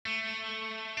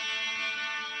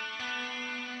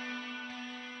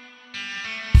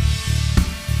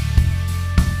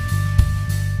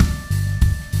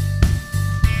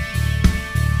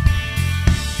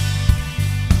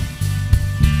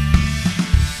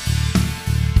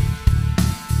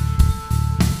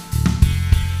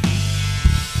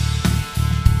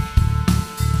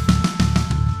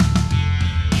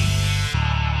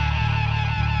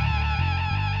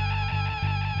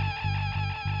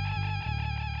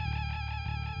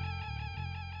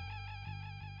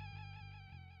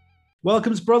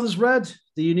Welcome to Brothers Red,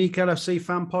 the unique LFC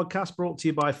fan podcast brought to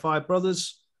you by Five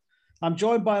Brothers. I'm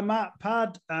joined by Matt,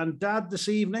 Pad, and Dad this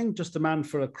evening, just a man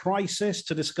for a crisis,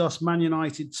 to discuss Man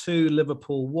United 2,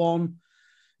 Liverpool 1.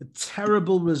 A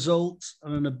terrible result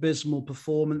and an abysmal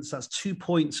performance. That's 2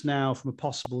 points now from a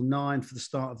possible 9 for the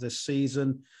start of this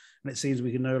season. And it seems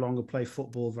we can no longer play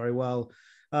football very well.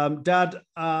 Dad,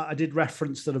 I did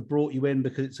reference that I've brought you in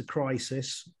because it's a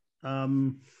crisis.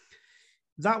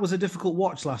 That was a difficult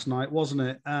watch last night, wasn't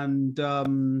it? And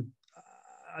I'm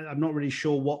not really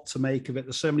sure what to make of it.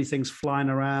 There's so many things flying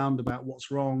around about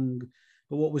what's wrong.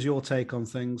 But what was your take on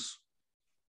things?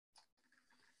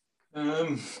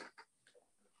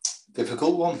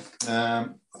 Difficult one. I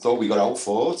thought we got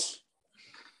outfought.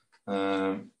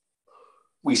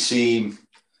 We seem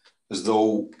as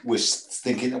though we're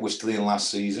thinking that we're still in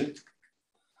last season.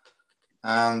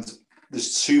 And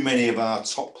there's too many of our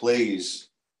top players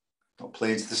not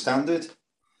playing to the standard.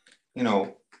 You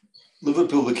know,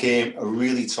 Liverpool became a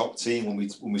really top team when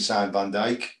we signed Van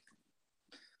Dijk.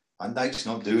 Van Dijk's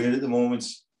not doing it at the moment.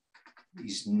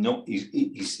 He's not.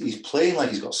 He's playing like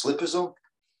he's got slippers on,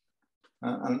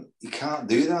 and he can't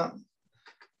do that.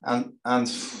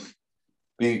 And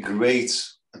being a great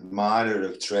admirer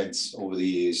of Trent over the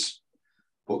years,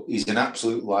 but he's an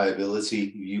absolute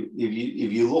liability.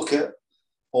 If you look at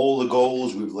all the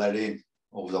goals we've let in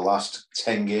over the last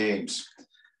 10 games,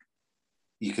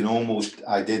 you can almost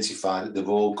identify that they've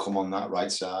all come on that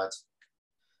right side.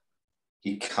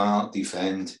 He can't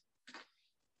defend.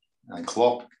 And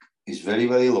Klopp is very,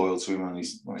 very loyal to him, and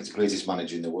he's the greatest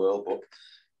manager in the world, but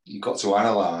you've got to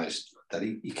analyse that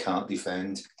he can't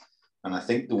defend. And I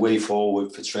think the way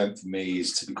forward for Trent, for me,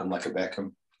 is to become like a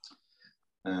Beckham.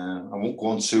 I won't go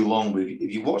on too long, but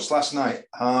if you watched last night,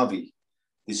 Harvey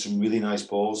did some really nice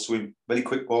balls to him, very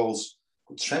quick balls.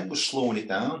 But Trent was slowing it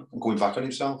down and going back on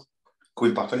himself.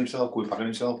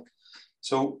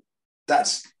 So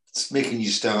that's making you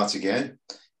start again.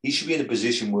 He should be in a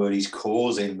position where he's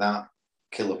causing that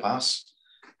killer pass,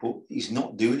 but he's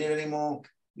not doing it anymore.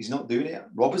 He's not doing it.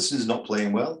 Robertson's not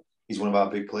playing well. He's one of our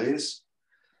big players.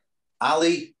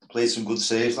 Ali played some good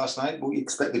saves last night, but you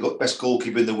expect the best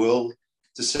goalkeeper in the world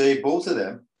to save both of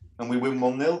them, and we win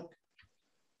 1-0.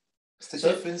 What's the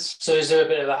difference? So is there a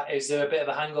bit of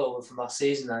a hangover from last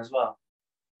season then as well?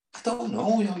 I don't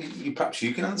know. Perhaps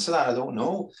you can answer that. I don't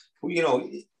know. But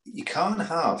you can't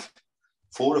have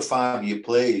 4 or 5 year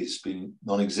players being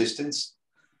non-existent,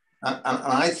 and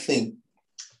I think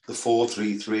the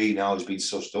 4-3-3 now has been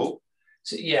sussed up.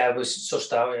 So, yeah, it was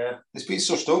sussed out. Yeah, it's been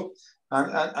sussed up,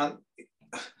 and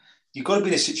you've got to be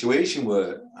in a situation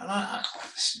where,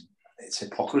 it's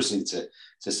hypocrisy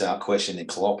to start questioning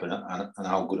Klopp and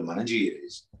how good a manager he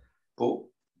is. But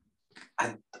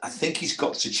I think he's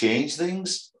got to change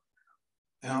things.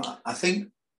 I think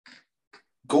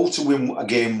go to win a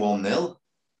game 1-0.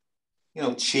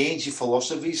 Change your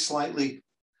philosophy slightly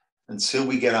until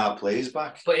we get our players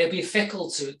back. But it'd be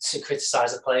fickle to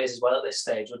criticise the players as well at this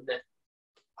stage, wouldn't it?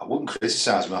 I wouldn't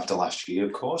criticise them after last year,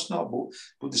 of course not.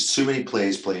 But there's too many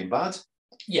players playing bad.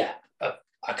 Yeah, a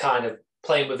kind of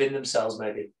playing within themselves,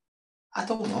 maybe. I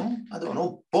don't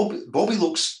know. Bobby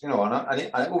looks, and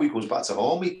I know he comes back to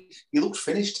home. He looks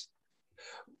finished.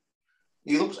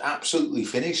 He looks absolutely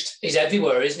finished. He's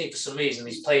everywhere, isn't he? For some reason,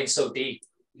 he's playing so deep.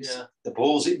 Yeah, the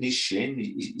ball's hitting his shin.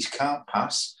 He can't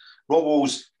pass.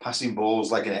 Robbo's passing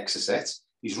balls like an exocet.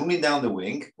 He's running down the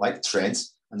wing like Trent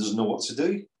and doesn't know what to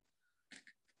do.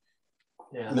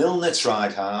 Yeah. Milner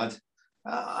tried hard.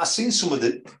 I've seen some of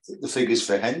the figures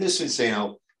for Henderson saying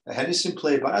how Henderson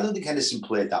played bad. I don't think Henderson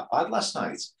played that bad last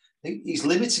night. He's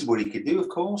limited what he could do, of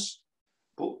course,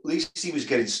 but at least he was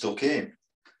getting stuck in.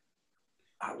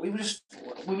 We were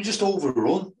just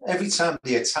overrun. Every time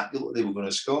they attacked, they were going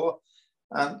to score.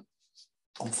 And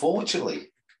unfortunately,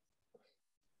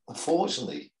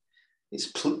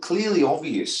 it's clearly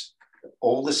obvious that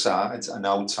all the sides are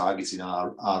now targeting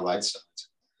our right side.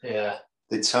 Yeah.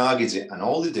 They target it, and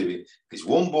all they're doing is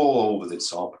one ball over the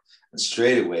top, and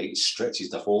straight away it stretches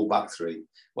the whole back three.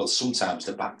 Well, sometimes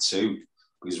the back two,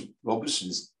 because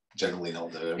Robertson's generally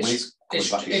not there.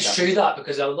 It's true that,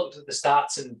 because I looked at the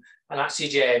stats and actually,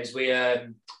 James, we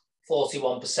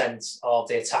 41% of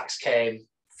the attacks came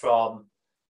from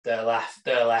their left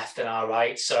and our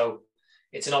right. So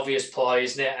it's an obvious ploy,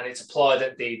 isn't it? And it's a ploy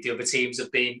that the other teams have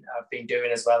been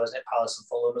doing as well, isn't it? Palace and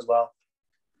Fulham as well.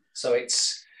 So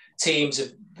it's teams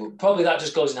have probably, that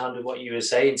just goes in hand with what you were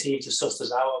saying. Teams have sussed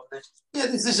us out, haven't they? Yeah,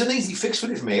 there's an easy fix for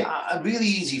it for me. A really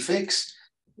easy fix.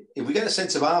 If we get a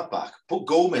centre half back, put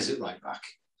Gomez at right back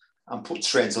and put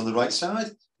Trent on the right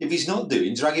side. If he's not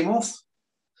doing, drag him off.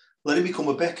 Let him become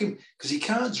a Beckham, because he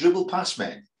can't dribble past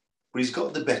men but he's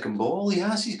got the Beckham ball.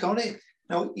 He's got it.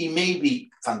 Now, he may be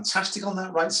fantastic on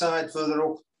that right side further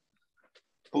up,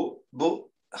 but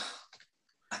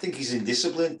I think he's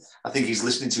indisciplined. I think he's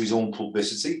listening to his own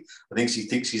publicity. I think he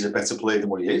thinks he's a better player than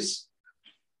what he is.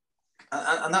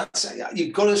 And that's,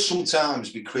 you've got to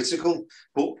sometimes be critical,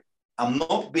 but I'm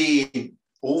not being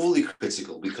overly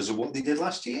critical because of what they did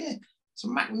last year. It's a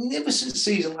magnificent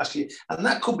season last year. And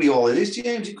that could be all it is,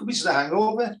 James. It could be just a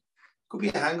hangover. It could be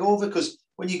a hangover because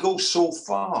when you go so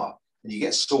far and you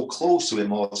get so close to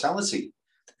immortality,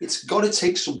 it's got to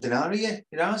take something out of you.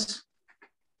 It has.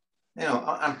 You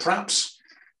know, and perhaps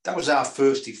that was our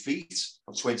first defeat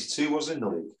of 22, wasn't it, in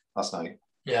the league last night?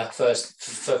 Yeah, first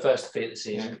defeat of the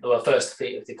season. Yeah. Well, first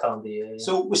defeat of the calendar year. Yeah.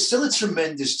 So we're still a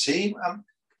tremendous team.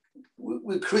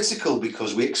 We're critical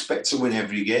because we expect to win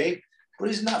every game. But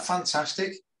isn't that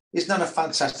fantastic? Isn't that a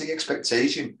fantastic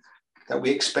expectation that we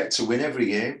expect to win every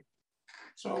game?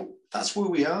 So that's where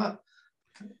we are.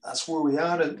 That's where we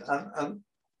are. And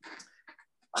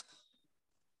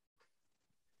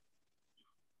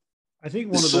I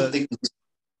think one of the...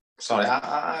 Sorry,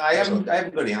 I haven't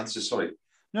got any answers. Sorry.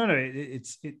 No,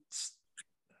 it's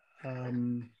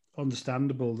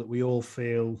understandable that we all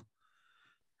feel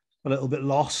a little bit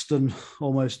lost and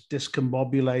almost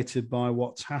discombobulated by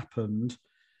what's happened.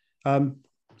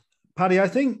 Paddy, I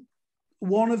think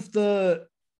one of the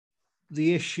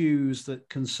issues that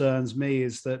concerns me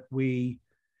is that we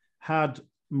had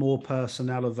more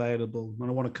personnel available, and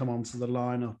I want to come on to the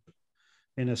lineup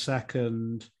in a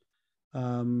second.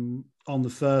 On the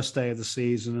first day of the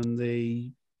season, and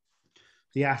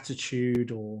the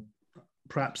attitude or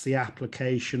perhaps the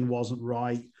application wasn't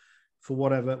right for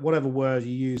whatever word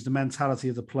you use. The mentality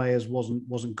of the players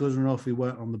wasn't good enough. We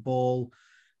weren't on the ball,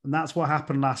 and that's what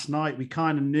happened last night. We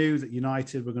kind of knew that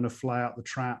United were going to fly out the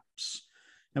traps,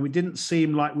 and we didn't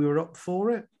seem like we were up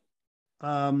for it.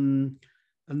 And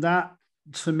that,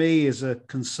 for me, is a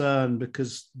concern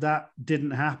because that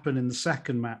didn't happen in the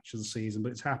second match of the season,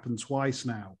 but it's happened twice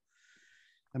now.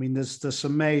 I mean, there's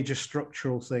some major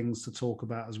structural things to talk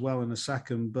about as well in a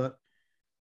second, but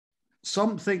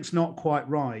something's not quite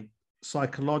right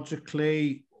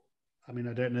psychologically. I mean,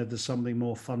 I don't know if there's something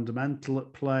more fundamental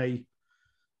at play,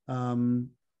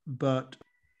 but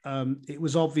it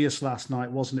was obvious last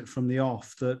night, wasn't it, from the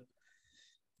off, that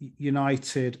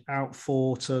United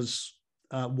outfought us,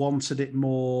 wanted it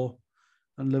more,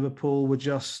 and Liverpool were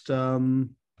just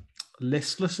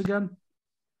listless again.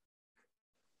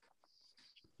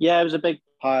 Yeah, it was a big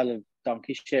pile of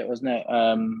donkey shit, wasn't it?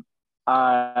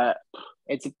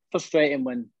 It's frustrating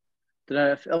when, I don't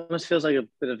know, it almost feels like a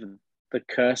bit of the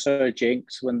curse or a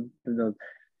jinx when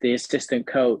the assistant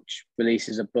coach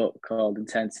releases a book called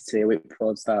Intensity a week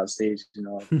before the start of the season,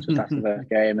 or just after the first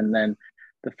game, and then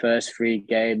the first 3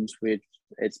 games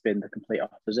it's been the complete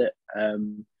opposite. I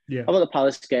thought the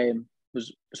Palace game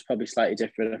was probably slightly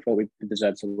different. I thought we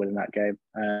deserved to win in that game.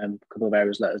 A couple of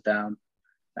errors let us down.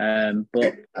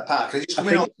 But Pat, can you just come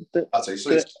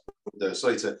in?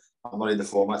 Sorry to, I'm not in the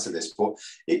format of this, but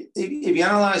if you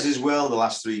analyse as well the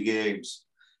last 3 games,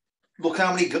 look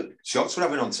how many shots we're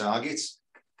having on target.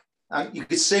 And you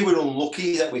could say we're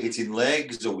unlucky that we're hitting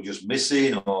legs, or we're just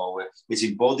missing, or we're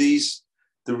hitting bodies.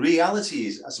 The reality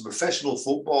is, as a professional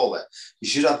footballer, you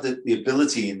should have the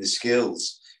ability and the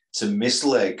skills to miss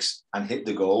legs and hit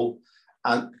the goal.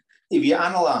 And if you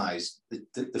analyse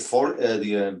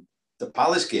the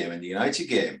Palace game and the United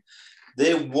game,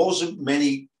 there wasn't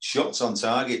many shots on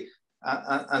target,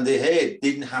 and De Gea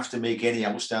didn't have to make any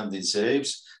outstanding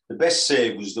saves. The best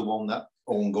save was the one, that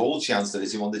own goal chance that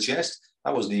hit him on the chest.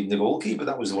 That wasn't even the goalkeeper,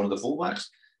 that was one of the fullbacks.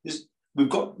 We've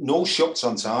got no shots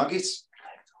on target.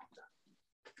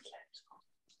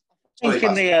 I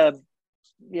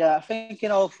think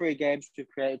in all 3 games we've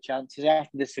created chances. I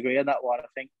have to disagree on that one. I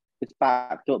think it's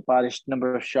backed up by the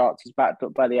number of shots. It's backed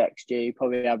up by the XG,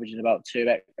 probably averaging about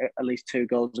at least 2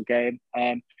 goals a game.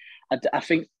 I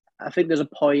think there's a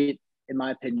point, in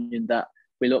my opinion, that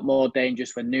we look more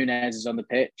dangerous when Núñez is on the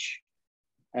pitch.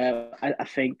 I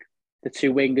think the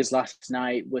 2 wingers last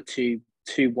night were too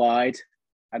wide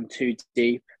and too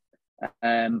deep,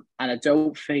 and I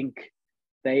don't think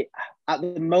they, at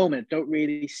the moment, don't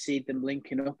really see them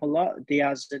linking up a lot.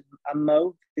 Diaz and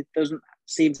Mo, it doesn't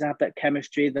seem to have that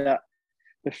chemistry that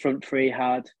the front 3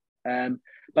 had.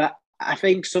 But I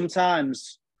think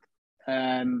sometimes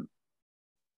kind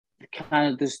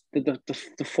of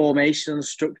the formation and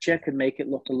structure can make it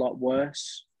look a lot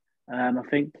worse. I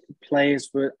think the players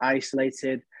were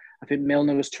isolated. I think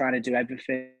Milner was trying to do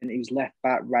everything. He was left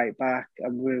back, right back,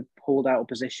 and we were pulled out of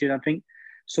position. I think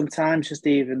sometimes just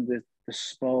even the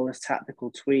smallest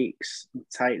tactical tweaks,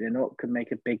 tightening up, can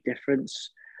make a big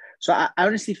difference. So I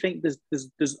honestly think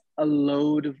there's a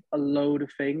load of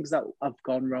things that have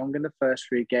gone wrong in the first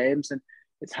 3 games, and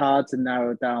it's hard to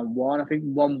narrow down one. I think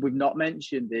one we've not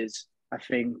mentioned is, I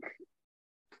think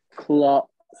Klopp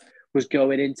was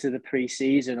going into the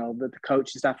pre-season, or the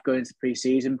coaching staff going into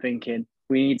pre-season thinking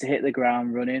we need to hit the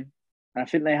ground running. And I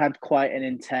think they had quite an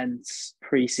intense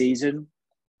pre-season.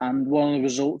 And one of the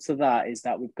results of that is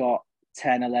that we've got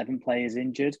 10, 11 players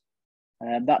injured.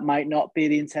 That might not be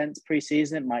the intense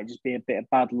pre-season. It might just be a bit of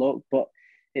bad luck, but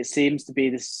it seems to be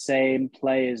the same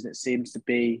players. And it seems to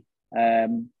be,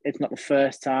 it's not the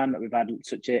first time that we've had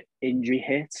such an injury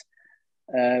hit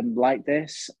like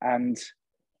this. And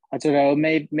I don't know,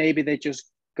 maybe they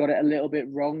just got it a little bit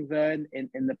wrong there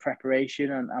in the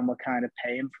preparation, and we're kind of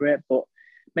paying for it. But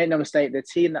make no mistake, the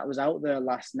team that was out there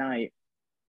last night,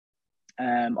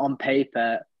 on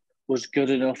paper, was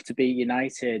good enough to beat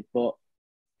United, but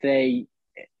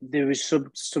there was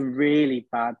some really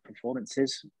bad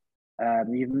performances.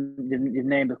 You've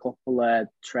named a couple,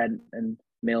 Trent and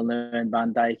Milner and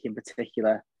Van Dijk in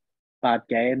particular, bad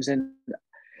games, and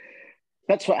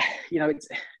that's what,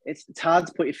 it's hard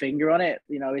to put your finger on it.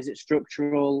 Is it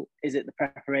structural? Is it the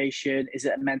preparation? Is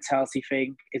it a mentality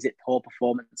thing? Is it poor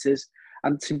performances?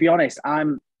 And to be honest,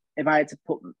 if I had to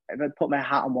put my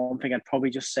hat on one thing, I'd probably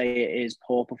just say it is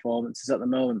poor performances at the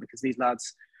moment, because these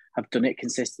lads have done it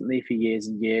consistently for years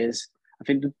and years. I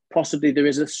think possibly there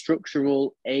is a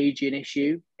structural aging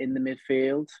issue in the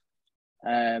midfield,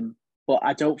 but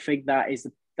I don't think that is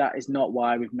not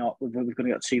why we've only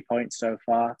got 2 points so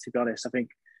far. To be honest, I think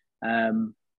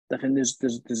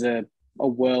there's a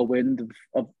whirlwind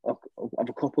of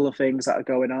a couple of things that are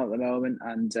going on at the moment,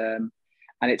 and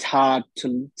it's hard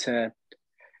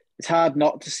it's hard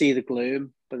not to see the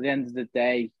gloom. But at the end of the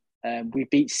day, we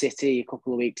beat City a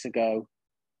couple of weeks ago,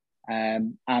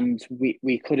 and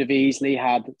we could have easily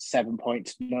had 7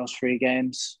 points in those 3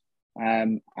 games.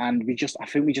 And I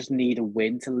think we just need a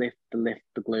win to lift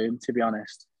the gloom, to be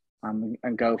honest, and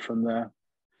go from there.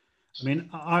 I mean,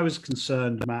 I was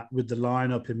concerned, Matt, with the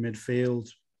lineup in midfield,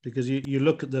 because you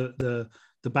look at the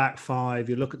back 5,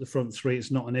 you look at the front 3,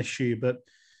 it's not an issue. But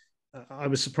I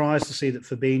was surprised to see that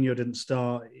Fabinho didn't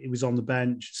start. He was on the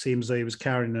bench. It seems though he was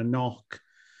carrying a knock.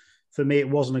 For me, it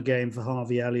wasn't a game for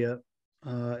Harvey Elliott.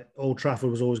 Old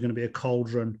Trafford was always going to be a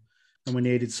cauldron, and we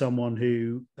needed someone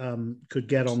who could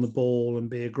get on the ball and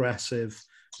be aggressive,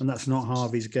 and that's not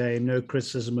Harvey's game. No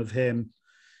criticism of him.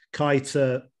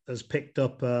 Keita has picked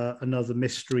up another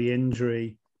mystery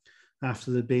injury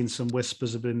after there'd been some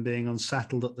whispers of him being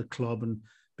unsettled at the club and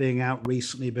being out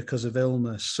recently because of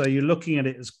illness. So you're looking at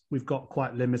it as we've got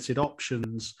quite limited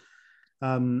options.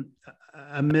 A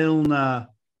Milner,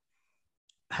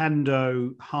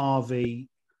 Hendo, Harvey,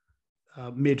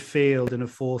 midfield in a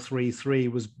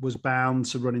 4-3-3 was bound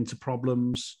to run into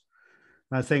problems.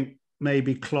 And I think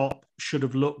maybe Klopp should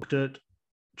have looked at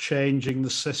changing the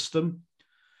system,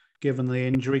 given the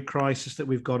injury crisis that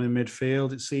we've got in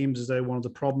midfield. It seems as though one of the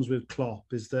problems with Klopp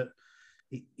is that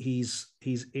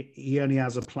he only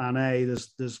has a plan A.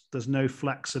 There's no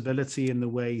flexibility in the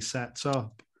way he sets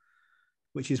up,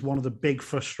 which is one of the big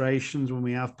frustrations when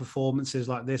we have performances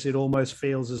like this. It almost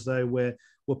feels as though we're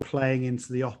playing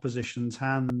into the opposition's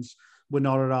hands. We're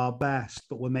not at our best,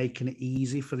 but we're making it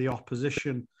easy for the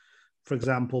opposition. For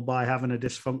example, by having a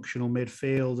dysfunctional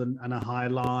midfield and a high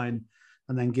line,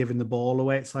 and then giving the ball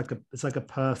away. It's like a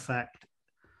perfect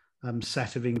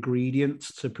set of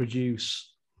ingredients to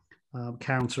produce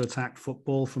counter-attack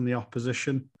football from the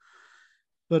opposition.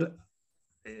 But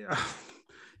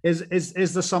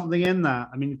is there something in that?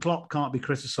 I mean, Klopp can't be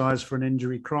criticised for an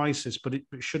injury crisis, but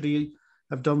should he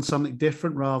have done something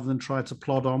different rather than try to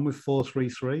plod on with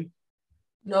 4-3-3?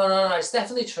 No, it's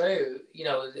definitely true.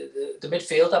 The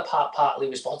midfield are partly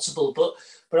responsible,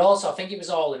 but also I think it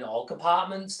was all in all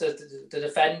compartments. The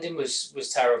defending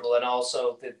was terrible, and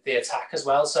also the attack as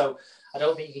well. So I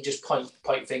don't think you can just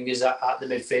point fingers at the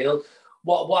midfield.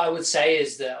 What I would say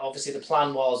is that obviously the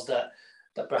plan was that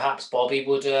perhaps Bobby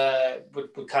would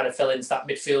kind of fill into that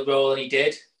midfield role, and he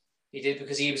did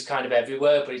because he was kind of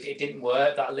everywhere, but it didn't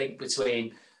work. That link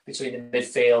between the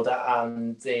midfield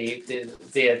and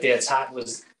the attack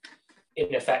was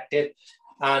ineffective.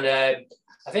 And I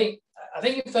think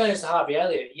in fairness to Harvey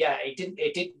Elliott, yeah, it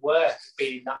didn't work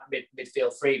being that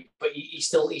midfield 3, but he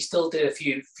still did a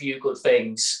few good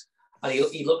things, and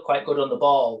he looked quite good on the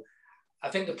ball. I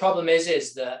think the problem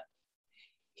is that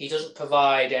he doesn't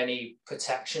provide any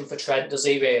protection for Trent, does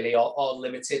he really, or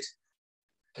limited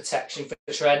protection for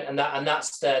Trent, and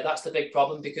that's the big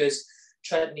problem, because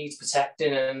Trent needs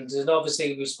protecting, and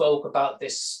obviously we spoke about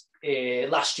this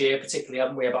last year, particularly,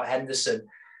 haven't we, about Henderson,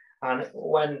 And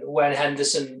when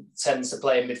Henderson tends to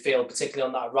play in midfield, particularly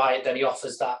on that right, then he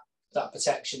offers that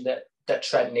protection that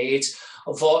Trent needs.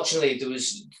 Unfortunately, there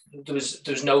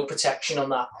was no protection on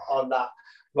that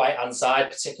right hand side,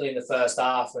 particularly in the first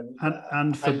half,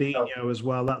 and Fabinho as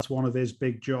well. That's one of his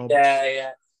big jobs.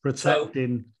 Yeah.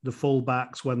 Protecting the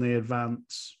full-backs when they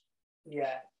advance.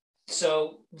 Yeah.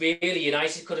 So really,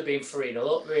 United could have been 3-0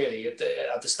 up really at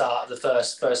the start of the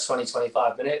first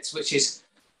 20-25 minutes, which is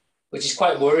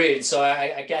quite worrying. So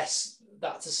I guess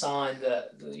that's a sign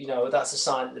that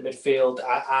the midfield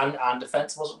and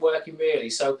defence wasn't working really.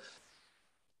 So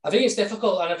I think it's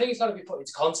difficult, and I think it's got to be put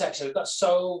into context. So we've got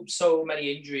so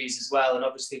many injuries as well, and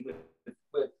obviously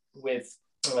with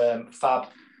Fab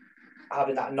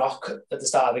having that knock at the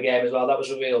start of the game as well, that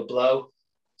was a real blow.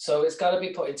 So it's got to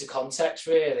be put into context,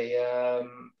 really.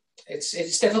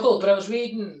 It's difficult, but I was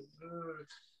reading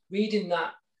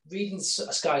a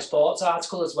Sky Sports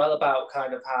article as well about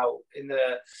kind of how in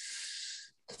the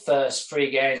first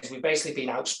 3 games we've basically been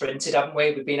out sprinted, haven't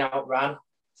we? We've been outran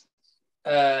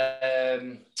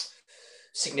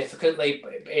significantly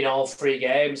in all 3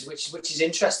 games, which is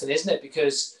interesting, isn't it?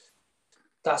 Because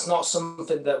that's not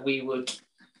something that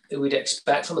we'd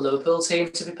expect from a Liverpool team,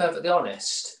 to be perfectly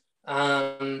honest.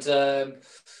 And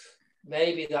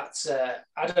maybe that's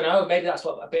I don't know. Maybe that's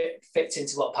what a bit fits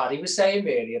into what Paddy was saying,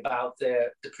 really, about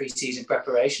the pre-season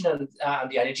preparation and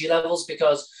the energy levels,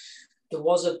 because there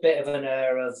was a bit of an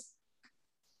air of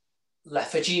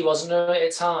lethargy, wasn't there,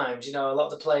 at times? A lot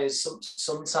of the players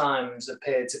sometimes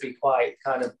appeared to be quite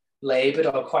kind of laboured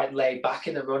or quite laid back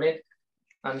in the running,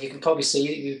 and you've probably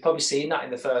seen that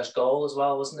in the first goal as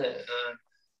well, wasn't it?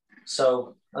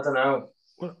 So I don't know.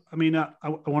 Well, I mean, I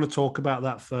want to talk about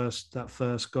that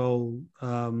first goal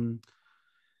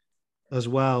as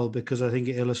well, because I think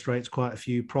it illustrates quite a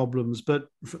few problems. But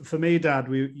for me, Dad,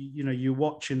 you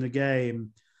watching the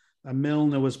game, and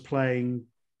Milner was playing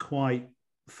quite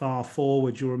far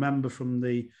forward. You'll remember from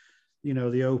the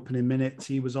opening minutes,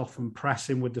 he was often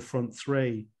pressing with the front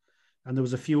 3. And there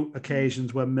was a few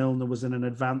occasions where Milner was in an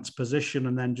advanced position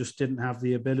and then just didn't have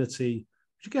the ability,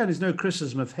 which again is no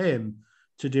criticism of him,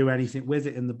 to do anything with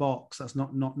it in the box. That's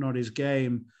not his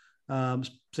game,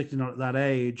 particularly not at that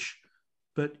age.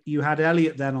 But you had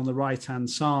Elliott then on the right-hand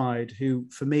side, who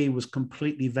for me was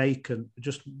completely vacant,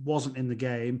 just wasn't in the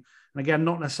game. And again,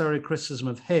 not necessarily a criticism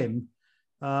of him.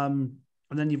 And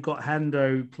then you've got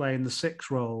Hendo playing the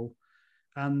 6 role,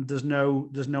 and there's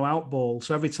no out ball.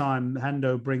 So every time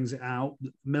Hendo brings it out,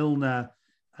 Milner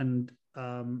and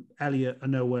Elliott are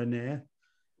nowhere near.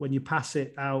 When you pass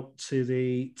it out to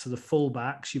the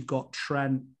fullbacks, you've got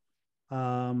Trent,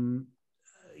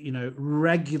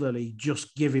 regularly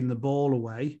just giving the ball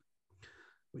away,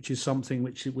 which is something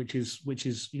which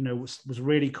was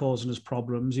really causing us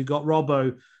problems. You've got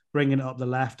Robbo bringing it up the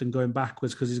left and going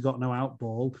backwards because he's got no out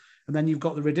ball, and then you've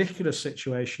got the ridiculous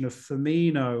situation of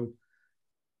Firmino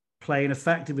playing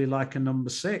effectively like a number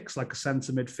 6, like a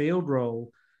centre midfield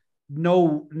role,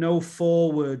 no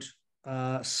forward.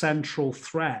 Central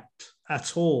threat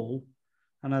at all,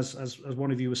 and as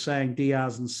one of you was saying,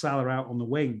 Diaz and Salah out on the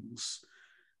wings,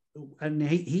 and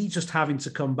he just having to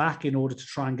come back in order to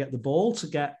try and get the ball to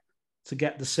get the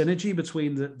synergy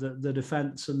between the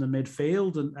defence and the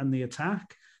midfield and the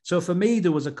attack. So for me,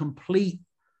 there was a complete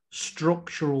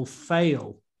structural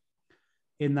fail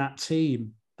in that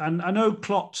team, and I know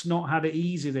Klopp's not had it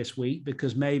easy this week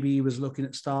because maybe he was looking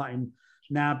at starting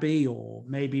Naby, or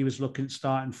maybe he was looking at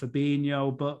starting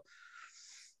Fabinho, but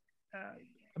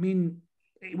I mean,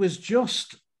 it was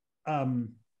just a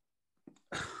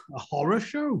horror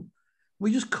show.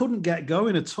 We just couldn't get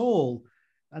going at all.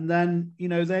 And then,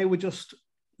 they were just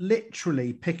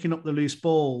literally picking up the loose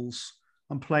balls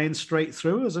and playing straight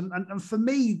through us. And for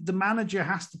me, the manager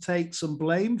has to take some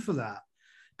blame for that,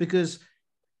 because,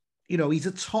 he's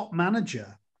a top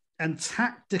manager, and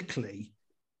tactically,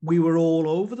 we were all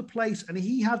over the place, and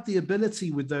he had the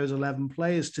ability with those 11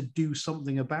 players to do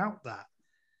something about that,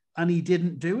 and he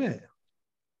didn't do it.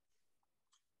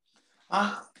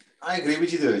 I agree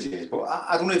with you there, James, but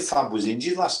I don't know if Fab was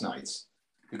injured last night,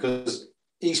 because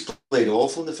he's played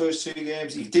awful in the first 2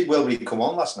 games. He did well when he come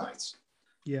on last night.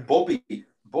 Yeah, Bobby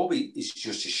is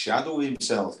just a shadow of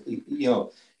himself.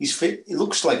 He's fit. It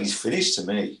looks like he's finished to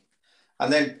me.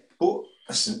 And then, but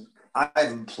listen, I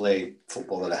haven't played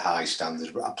football at a high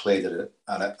standard, but I played at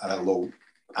a low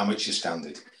amateur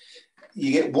standard.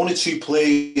 You get 1 or 2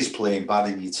 players playing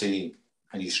bad in your team,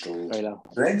 and you struggle.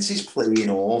 Brent is playing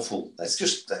awful.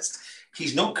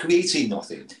 He's not creating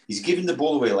nothing. He's giving the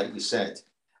ball away, like you said.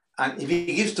 And if he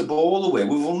gives the ball away,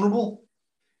 we're vulnerable.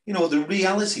 The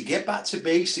reality, get back to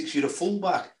basics. You're a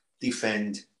fullback.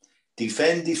 Defend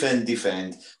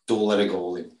defend. Don't let a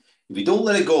goal in. If you don't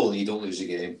let a goal in, you don't lose a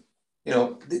game. You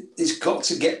know, we've got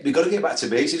to get back to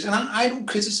basics. And I don't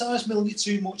criticise Milner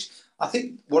too much. I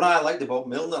think what I liked about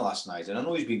Milner last night, and I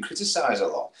know he's been criticised a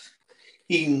lot,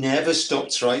 he never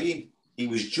stopped trying. He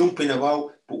was jumping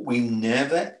about, but we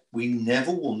never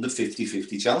won the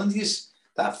 50-50 challenges.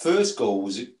 That first goal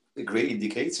was a great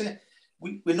indicator.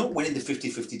 We're not winning the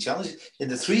 50-50 challenges. In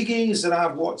the 3 games that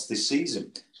I've watched this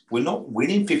season, we're not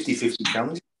winning 50-50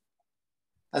 challenges.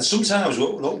 And sometimes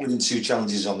we're not winning 2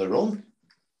 challenges on the run.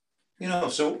 You know,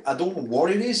 so I don't know what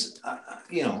it is.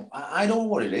 I don't know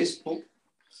what it is, but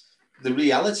the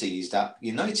reality is that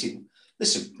United,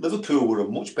 listen, Liverpool were a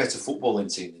much better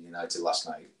footballing team than United last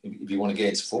night, if you want to get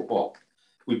into football.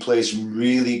 We played some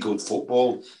really good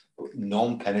football, but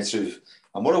non-penetrative.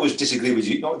 And what I was not disagree with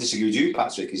you,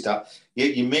 Patrick, is that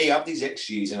you may have these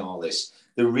XGs and all this.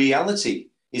 The reality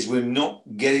is we're not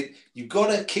getting... You've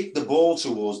got to kick the ball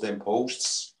towards them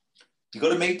posts. You've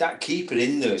got to make that keeper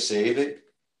in there save it.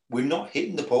 We're not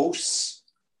hitting the posts.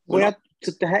 De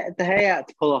Gea had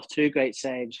to pull off 2 great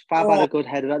saves. Fab had a good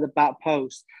header at the back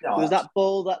post. There was that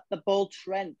ball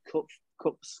Trent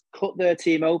cut their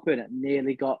team open and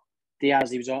nearly got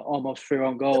Diaz. He was almost through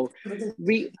on goal.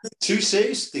 2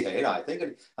 saves, De Gea, I think,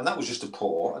 and that was just a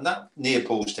poor and that near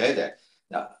post header.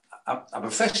 A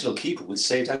professional keeper would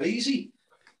save that easy.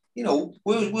 You know,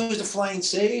 where's the flying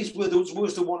saves?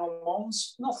 Where's the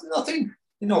one-on-ones? Nothing.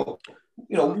 You know,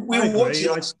 we were watching.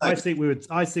 I think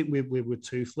we were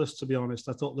toothless, to be honest.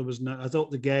 I thought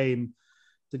the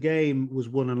game was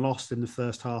won and lost in the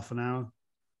first half an hour.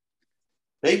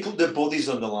 They put their bodies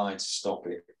on the line to stop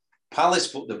it. Palace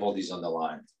put their bodies on the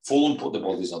line. Fulham put their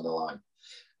bodies on the line.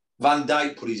 Van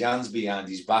Dijk put his hands behind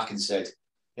his back and said,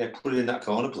 "Yeah, put it in that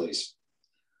corner, please."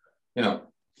 You know,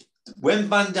 when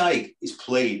Van Dijk is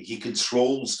playing, he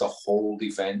controls the whole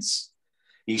defence.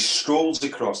 He strolls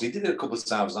across. He did it a couple of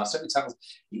times last time.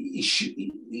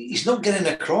 He's not getting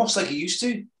across like he used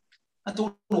to. I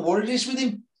don't know what it is with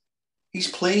him. He's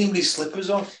playing with his slippers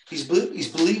on. He's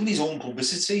believing his own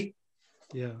publicity.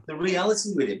 Yeah. The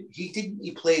reality with him,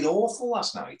 he played awful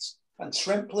last night. And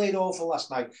Trent played awful last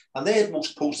night. And they're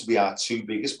supposed to be our 2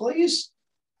 biggest players.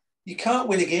 You can't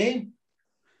win a game.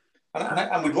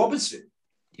 And with Robertson,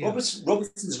 yeah.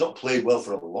 Robertson's not played well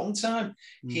for a long time.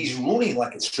 He's running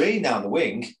like a train down the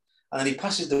wing, and then he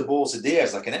passes the ball to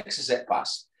Diaz like an exocet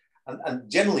pass.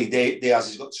 And generally, Diaz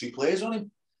has got 2 players on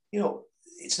him. You know,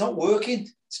 it's not working.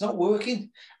 It's not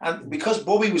working. And because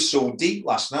Bobby was so deep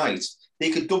last night, they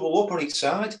could double up on each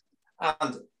side.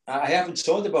 And I haven't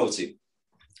talked about it,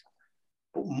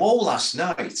 but Mo last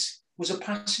night was a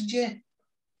passenger.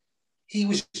 He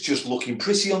was just looking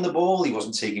pretty on the ball. He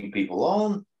wasn't taking people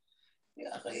on.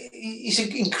 He's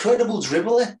an incredible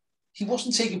dribbler. He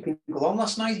wasn't taking people on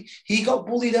last night. He got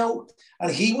bullied out,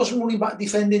 and he wasn't running back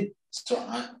defending. So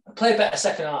I played better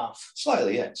second half.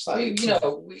 Slightly, yeah. Slightly.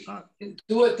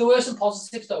 There were some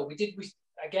positives though. We did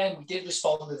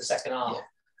respond in the second half,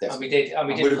 and we did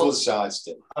pull sides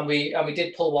still, and we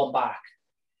did pull one back.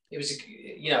 It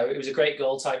was a great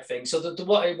goal type thing. So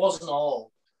it wasn't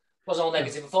all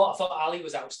negative. I thought Ali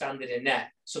was outstanding in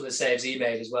net. Some of the saves he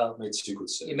made as well. Made 2 good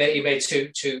saves. He made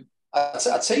two. I'll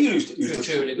tell you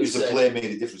who's the player made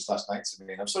a difference last night to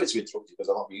me. And I'm sorry to interrupt you because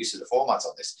I'm not used to the format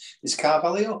on this. It's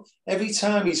Carvalho. Every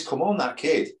time he's come on, that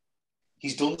kid,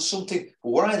 he's done something. But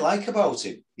what I like about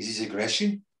him is his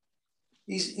aggression.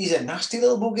 He's a nasty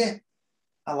little bugger.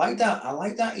 I like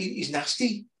that. He's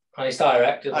nasty. And he's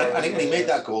direct. And he made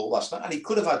that goal last night. And he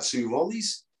could have had 2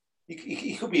 volleys.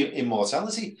 He could be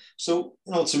immortality. So,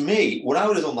 to me, what I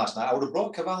would have done last night, I would have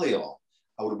brought Carvalho.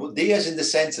 I would have put Diaz in the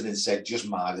centre and said, just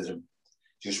murder him.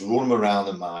 Just run him around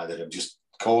and murder him. Just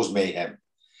cause mayhem.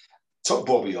 Took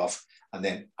Bobby off. And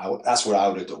then that's what I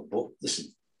would have done. But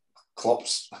listen,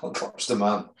 Klopp's the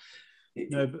man.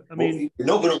 No, but I mean... We're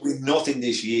not going to win nothing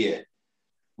this year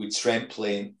with Trent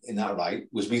playing in that right.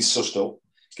 Was being sussed up.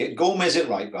 Get Gomez at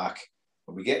right back.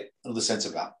 When we get another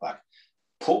centre back.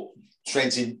 Put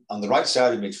Trent in on the right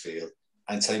side of midfield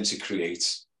and tell him to create.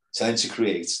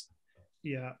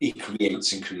 Yeah, he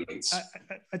creates and creates.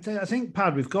 I think,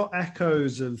 Pad, we've got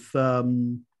echoes of,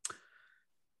 in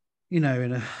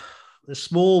a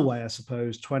small way, I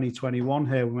suppose, 2021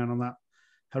 here. We went on that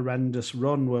horrendous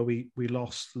run where we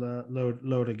lost a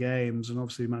load of games and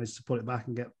obviously managed to put it back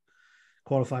and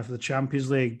qualify for the Champions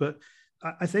League. But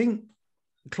I think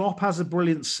Klopp has a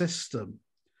brilliant system.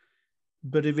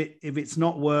 But if it's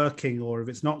not working or if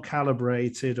it's not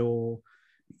calibrated or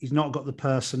he's not got the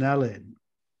personnel in,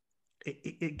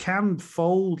 it can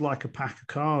fold like a pack of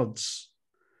cards.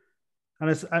 And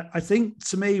I think,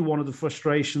 to me, one of the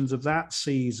frustrations of that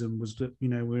season was that, we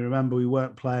remember we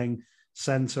weren't playing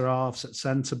centre halves at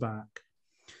centre back.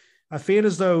 I feel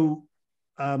as though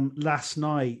last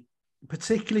night,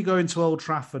 particularly going to Old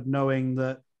Trafford, knowing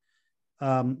that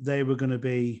they were going to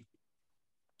be,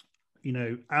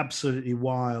 absolutely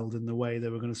wild in the way they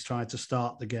were going to try to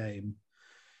start the game,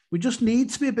 we just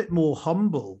need to be a bit more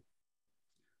humble,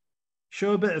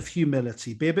 show a bit of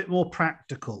humility, be a bit more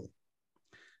practical,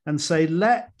 and say,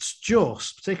 let's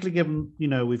just, particularly given,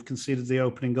 we've conceded the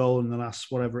opening goal in the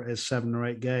last, whatever it is, 7 or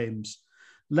 8 games,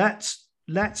 let's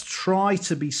try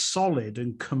to be solid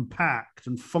and compact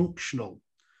and functional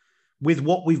with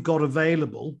what we've got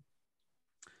available.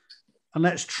 And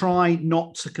let's try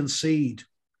not to concede.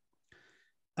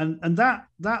 And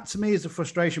that to me is a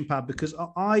frustration, Pad, because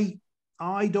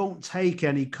I don't take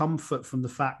any comfort from the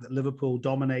fact that Liverpool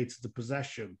dominated the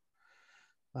possession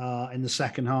in the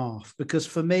second half, because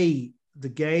for me, the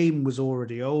game was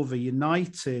already over.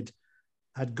 United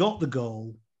had got the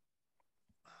goal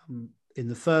in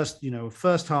the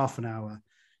first half an hour,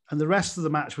 and the rest of the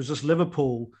match was just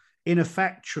Liverpool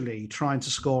ineffectually trying to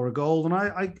score a goal. And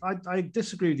I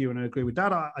disagree with you, and I agree with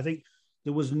Dad. I think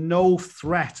there was no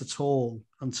threat at all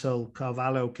until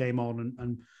Carvalho came on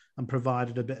and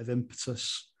provided a bit of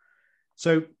impetus.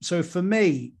 So for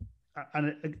me,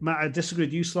 and Matt, I disagree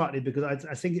with you slightly, because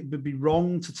I think it would be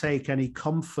wrong to take any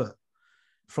comfort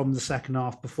from the second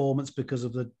half performance because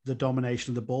of the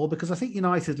domination of the ball, because I think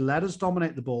United let us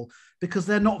dominate the ball because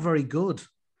they're not very good.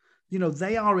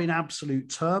 They are in absolute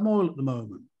turmoil at the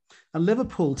moment, and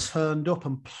Liverpool turned up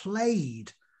and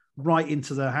played right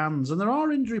into their hands. And there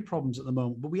are injury problems at the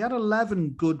moment, but we had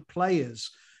 11 good players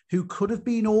who could have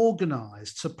been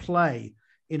organised to play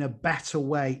in a better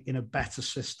way, in a better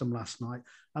system last night.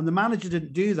 And the manager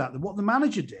didn't do that. What the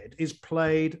manager did is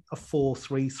played a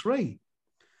 4-3-3,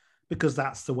 because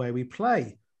that's the way we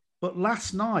play. But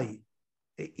last night,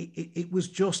 it was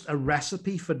just a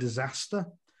recipe for disaster.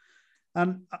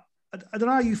 And I don't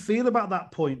know how you feel about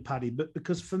that point, Paddy, but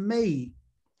because for me,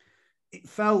 it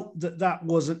felt that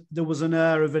there was an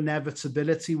air of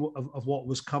inevitability of what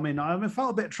was coming. I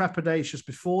felt a bit trepidatious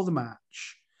before the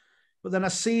match, but then I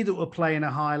see that we're playing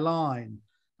a high line,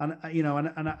 and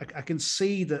I can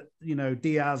see that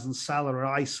Diaz and Salah are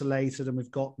isolated, and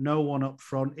we've got no one up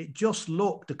front. It just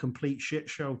looked a complete shit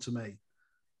show to me.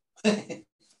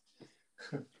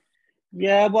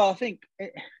 Yeah, well, I think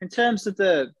in terms of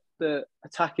the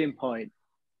attacking point,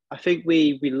 I think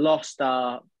we lost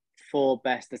our 4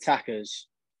 best attackers.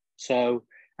 So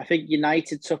I think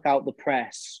United took out the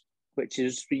press, which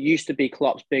used to be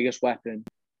Klopp's biggest weapon.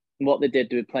 And what they did,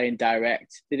 they were playing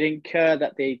direct. They didn't care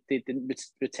that they didn't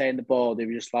retain the ball. They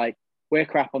were just like, we're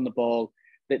crap on the ball.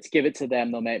 Let's give it to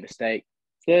them. They'll make a mistake.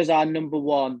 So there's our number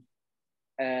 1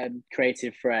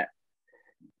 creative threat.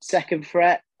 Second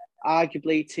threat,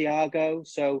 arguably Thiago.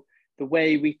 So the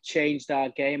way we changed our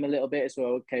game a little bit as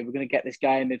well. Okay, we're going to get this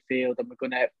guy in midfield, and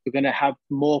we're going to have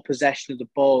more possession of the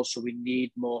ball. So we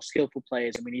need more skillful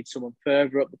players, and we need someone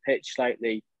further up the pitch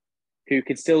slightly, who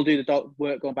can still do the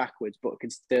work going backwards, but can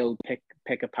still pick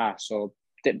a pass or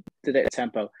did it at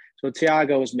tempo. So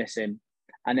Thiago was missing,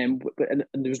 and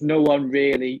there was no one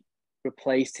really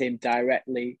replaced him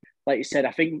directly. Like you said,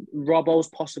 I think Robbo's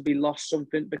possibly lost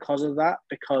something because of that,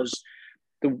 because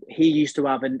he used to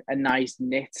have a nice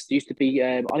knit. There used to be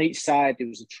on each side there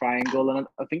was a triangle, and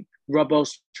I think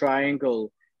Robbo's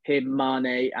triangle, him,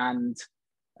 Mane, and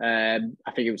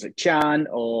I think it was like Can,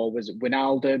 or was it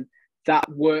Wijnaldum, that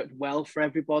worked well for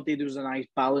everybody. There was a nice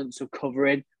balance of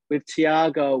covering. With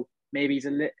Thiago, maybe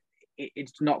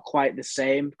it's not quite the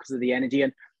same because of the energy,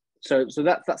 and so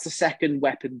that's the second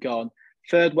weapon gone.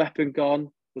 Third weapon gone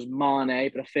was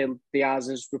Mane, but I feel Diaz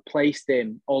has replaced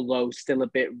him, although still a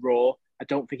bit raw. I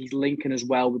don't think he's linking as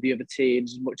well with the other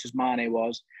teams as much as Mane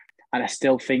was. And I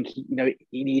still think he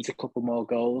needs a couple more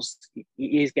goals.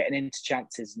 He is getting into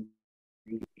chances, and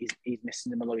he's missing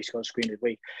them, although he scores screen of the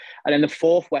week. And then the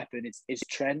fourth weapon is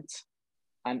Trent.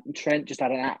 And Trent just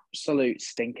had an absolute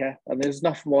stinker. And there's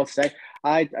nothing more to say.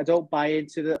 I don't buy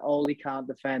into the he can't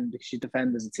defend, because you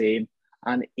defend as a team.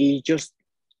 And he's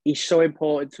so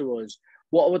important to us.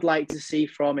 What I would like to see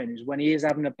from him is when he is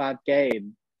having a bad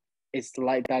game, it's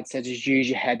like Dad said, just use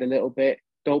your head a little bit.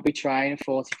 Don't be trying a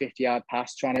 40, 50-yard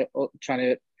pass, trying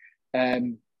to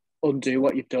undo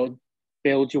what you've done.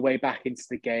 Build your way back into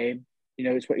the game.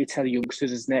 It's what you tell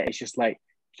youngsters, isn't it? It's just like,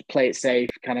 just play it safe,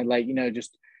 kind of like,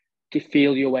 just to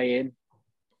feel your way in.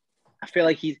 I feel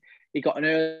like he got an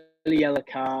early yellow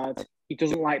card. He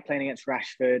doesn't like playing against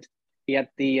Rashford. He had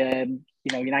the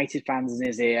United fans in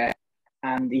his ear,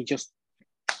 and he just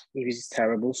was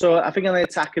terrible. So I think on the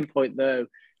attacking point though,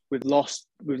 we've lost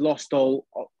all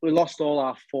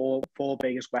our four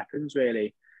biggest weapons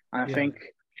really, and I think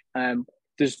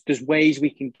there's ways we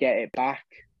can get it back,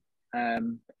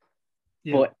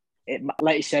 but it,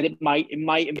 like you said, it might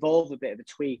involve a bit of a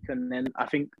tweak, and then I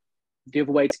think the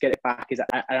other way to get it back is,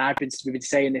 and we've been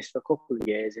saying this for a couple of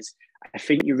years, is I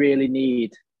think you really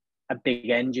need a big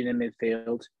engine in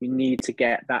midfield. You need to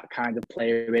get that kind of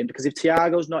player in, because if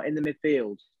Thiago's not in the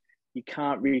midfield, you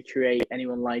can't recreate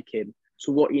anyone like him.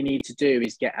 So what you need to do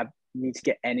is get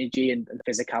energy and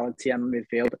physicality on the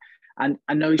midfield. And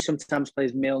I know he sometimes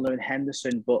plays Milner and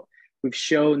Henderson, but we've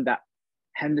shown that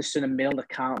Henderson and Milner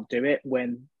can't do it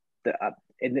when they're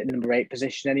in the number 8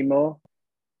 position anymore.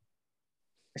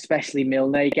 Especially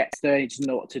Milner, he gets there, he doesn't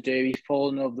know what to do. He's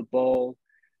falling over the ball.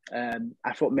 I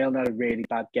thought Milner had a really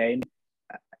bad game.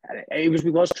 He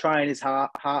was trying his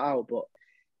heart out, but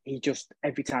he just,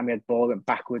 every time he had ball, went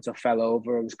backwards or fell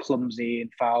over. It was clumsy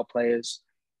and foul players,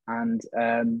 and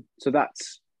so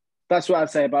that's what I'd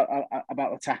say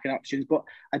about attacking options. But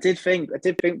I did think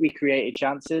we created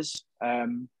chances,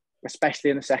 especially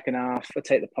in the second half. I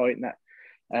take the point that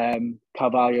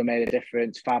Carvalho made a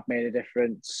difference, Fab made a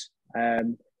difference.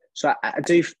 So I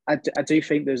do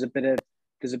think there's a bit of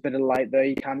light there.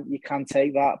 You can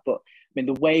take that, but I mean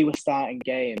the way we're starting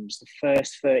games, the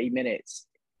first 30 minutes,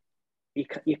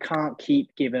 you can't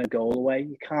keep giving a goal away.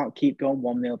 You can't keep going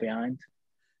 1-0 behind,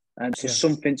 and so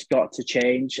something's got to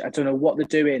change. I don't know what they're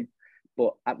doing,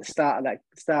 but at the start of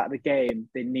the game,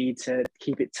 they need to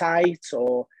keep it tight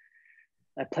or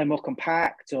play more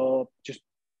compact or just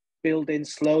build in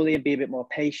slowly and be a bit more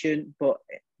patient. But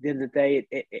at the end of the day,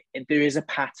 there is a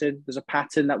pattern. There's a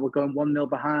pattern that we're going 1-0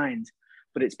 behind,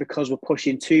 but it's because we're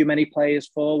pushing too many players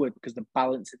forward because the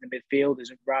balance in the midfield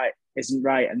isn't right,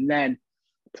 and then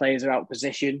players are out of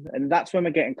position, and that's when we're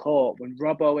getting caught. When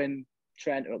Robbo and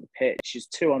Trent are at the pitch, is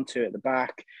 2-on-2 at the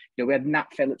back. You know, we had Nat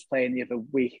Phillips playing the other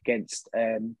week against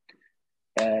Zaha.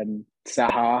 I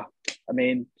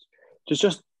mean,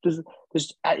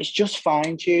 it's just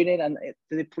fine tuning, and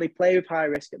they play with high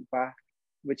risk at the back,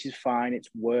 which is fine. It's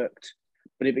worked,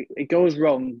 but if it goes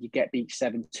wrong, you get beat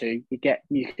 7-2. You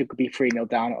could be 3-0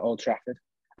 down at Old Trafford,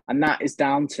 and that is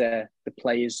down to the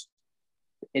players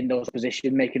in those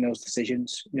positions making those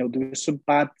decisions. You know, there were some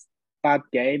bad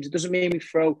games. It doesn't mean we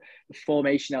throw the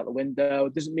formation out the window.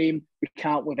 It doesn't mean we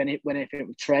can't win anything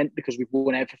with Trent, because we've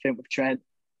won everything with Trent.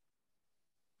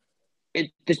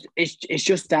 It's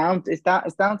just down. It's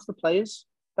down to the players.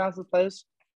 Down to the players.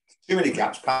 Too many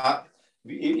gaps, Pat.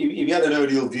 If you had an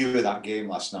aerial view of that game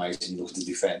last night and you looked at the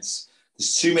defence,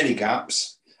 there's too many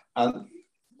gaps, and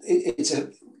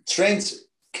Trent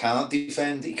can't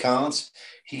defend. He can't.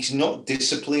 He's not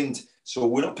disciplined, so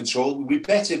we're not controlled. We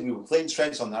better, if we were playing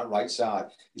Trent on that right side,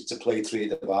 is to play 3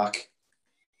 at the back.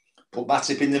 Put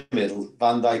Matip in the middle,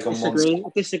 Van Dijk on one side.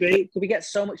 Disagree. Could we get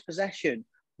so much possession?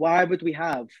 Why would we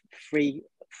have three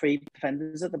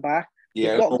defenders at the back?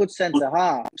 Yeah, we've got good centre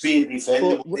halves.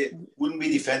 Wouldn't be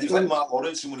defenders like Mark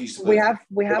Lawrence. Someone used to. We have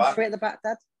 3 at the back,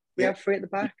 Dad. We have 3 at the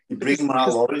back. You bring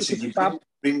Mark Lawrence, if you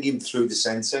bring him through the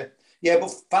centre. Yeah,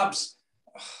 but Fab's.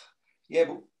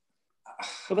 Yeah,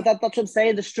 but that's what I'm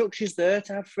saying. The structure's there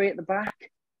to have 3 at the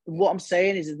back. What I'm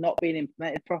saying is it's not being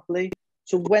implemented properly.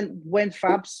 So when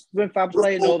Fab's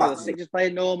playing normally, the 6 is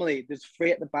playing normally, there's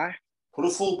 3 at the back. Put a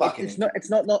full back in. It's not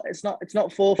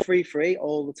 4-3-3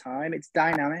 all the time. It's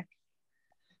dynamic.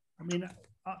 I mean,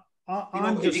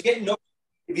 if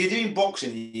you're doing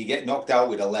boxing, you get knocked out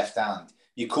with a left hand,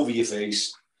 you cover your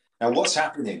face. Now, what's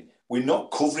happening? We're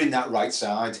not covering that right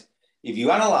side. If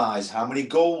you analyse how many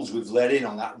goals we've let in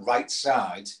on that right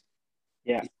side,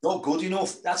 it's not good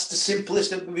enough. That's the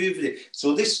simplest of it.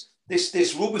 So this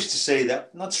rubbish to say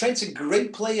that. Now, Trent's a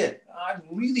great player. I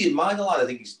really admire the lad. I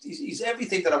think he's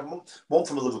everything that I want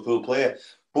from a Liverpool player.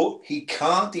 But he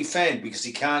can't defend because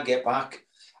he can't get back.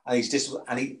 And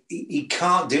he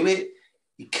can't do it.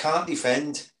 He can't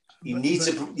defend. He needs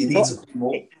to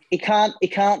more. He can't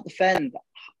defend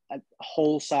a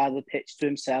whole side of the pitch to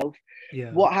himself.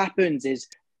 Yeah. What happens is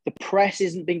the press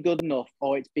isn't being good enough,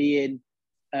 or it's being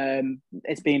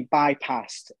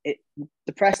bypassed.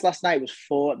 The press last night was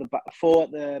 4 at the back. 4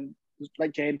 at the,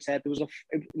 like James said, it was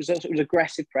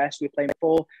aggressive press. We were playing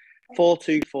 4-2-4.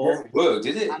 It worked,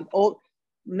 did it?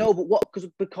 No, but what?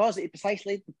 Because it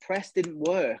precisely the press didn't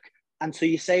work, and so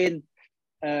you're saying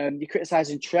you're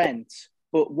criticising Trent,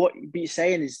 but what you're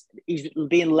saying is he's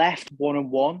being left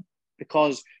 1-on-1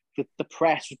 because the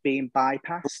press was being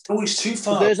bypassed. Oh, he's too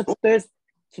far. So there's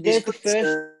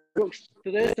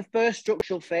the first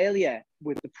structural failure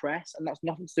with the press, and that's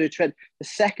nothing to do with Trent. The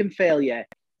second failure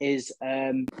is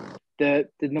the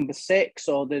number 6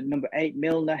 or the number 8,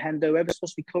 Milner, Hendo, whoever's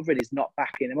supposed to be covering is not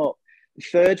backing him up. The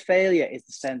third failure is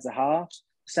the centre-halves.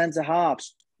 The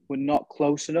centre-halves were not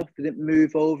close enough. They didn't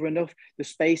move over enough. The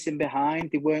spacing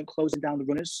behind, they weren't closing down the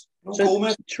runners.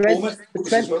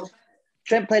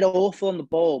 Trent played awful on the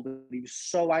ball, but he was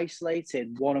so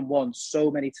isolated one-on-one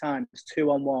so many times,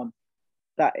 2-on-1,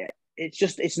 that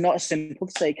it's not as simple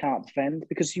to say he can't defend,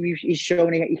 because he's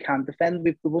shown he can defend.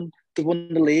 We've won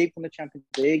the league, won the Champions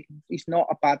League. He's not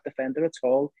a bad defender at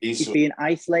all. He's being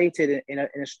isolated in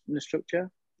a structure.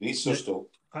 He's so stuck.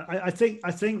 I think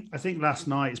last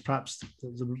night is perhaps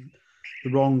the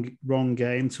wrong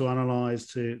game to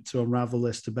analyse to unravel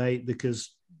this debate,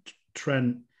 because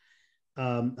Trent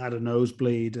had a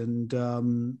nosebleed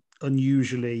and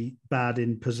unusually bad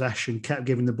in possession, kept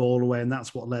giving the ball away, and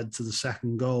that's what led to the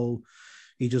second goal.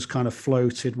 He just kind of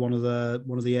floated one of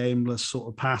the aimless sort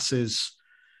of passes.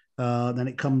 Then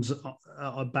it comes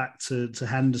back to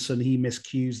Henderson. He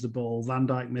miscues the ball. Van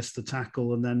Dijk missed the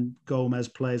tackle, and then Gomez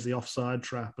plays the offside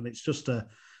trap, and it's just a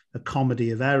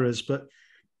comedy of errors. But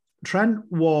Trent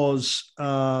was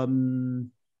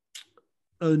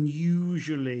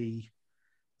unusually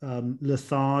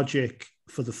lethargic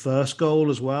for the first goal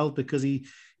as well, because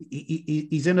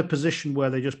he's in a position where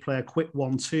they just play a quick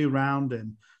 1-2 round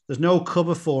him. There's no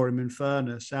cover for him, in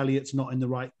fairness. Elliott's not in the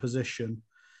right position.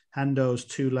 Hendo's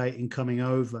too late in coming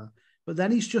over. But then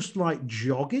he's just like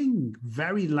jogging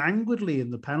very languidly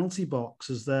in the penalty box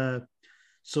as they're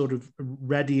sort of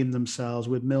readying themselves,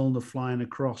 with Milner flying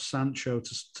across Sancho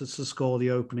to score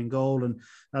the opening goal. And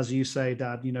as you say,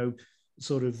 Dad,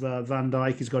 sort of Van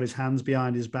Dijk has got his hands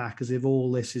behind his back as if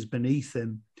all this is beneath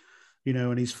him,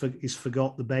 and he's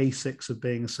forgot the basics of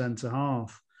being a centre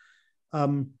half. I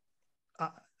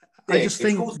just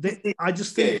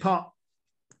think part.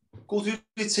 Go through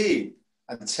the team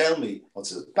and tell me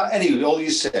but anyway, all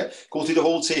you said, go through the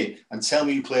whole team and tell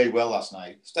me you played well last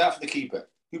night. Start from the keeper.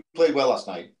 Who played well last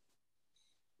night?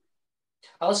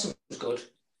 Alisson was good.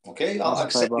 Okay, I'll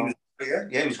accept him.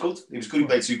 Yeah, he was good. He was good. He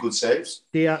made 2 good saves.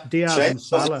 Diaz and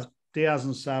Salah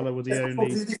were the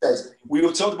only. We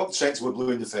were talking about Trent, we're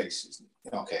blue in the face.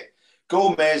 Okay.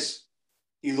 Gomez,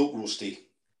 he looked rusty.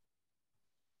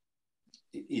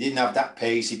 He didn't have that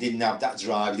pace. He didn't have that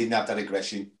drive. He didn't have that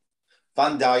aggression.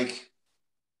 Van Dijk,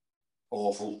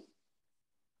 awful.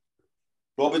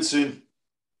 Robinson,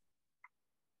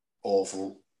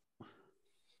 awful.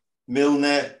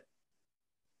 Milner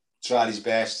tried his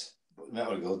best, but not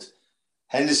very good.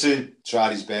 Henderson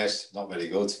tried his best, not very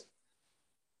good.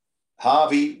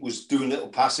 Harvey was doing little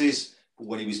passes, but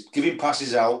when he was giving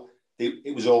passes out,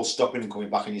 it was all stopping and coming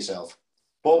back on yourself.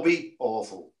 Bobby,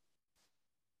 awful.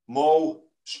 Mo,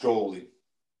 strolling.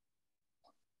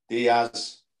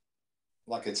 Diaz,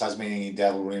 like a Tasmanian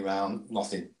devil running around,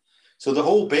 nothing. So the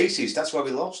whole basis, that's why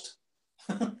we lost.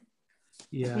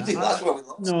 Yeah, that's why we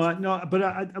lost. No,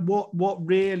 but what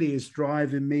really is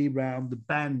driving me round the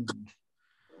bend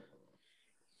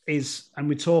is, and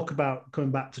we talk about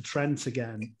coming back to Trent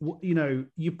again,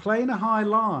 you're playing a high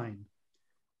line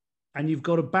and you've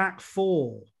got a back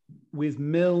 4 with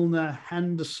Milner,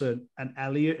 Henderson and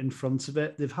Elliott in front of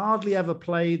it. They've hardly ever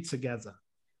played together.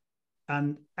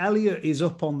 And Elliott is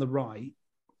up on the right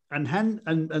and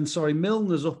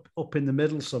Milner's up in the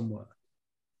middle somewhere.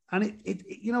 And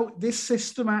this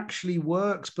system actually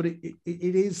works, but it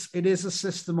is a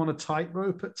system on a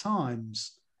tightrope at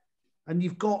times. And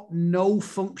you've got no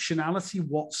functionality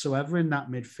whatsoever in that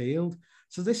midfield.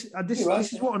 So this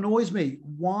is what annoys me.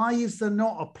 Why is there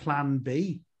not a plan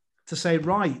B to say,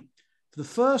 right, for the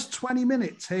first 20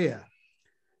 minutes here,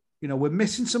 we're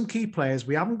missing some key players.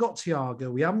 We haven't got Thiago.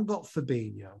 We haven't got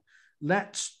Fabinho.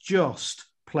 Let's just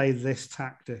play this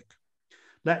tactic.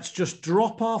 Let's just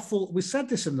drop our full. We said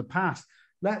this in the past.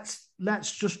 Let's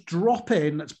just drop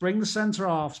in. Let's bring the centre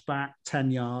halves back 10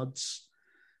 yards.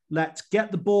 Let's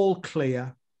get the ball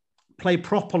clear. Play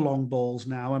proper long balls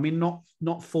now. I mean, not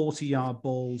 40-yard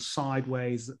balls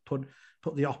sideways that put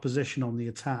the opposition on the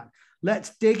attack.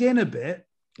 Let's dig in a bit.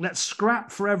 Let's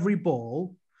scrap for every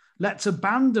ball. Let's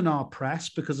abandon our press,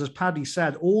 because, as Paddy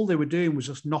said, all they were doing was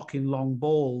just knocking long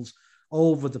balls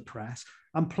over the press,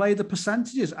 and play the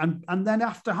percentages. And then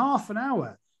after half an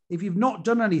hour, if you've not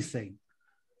done anything,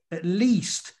 at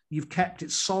least you've kept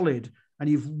it solid and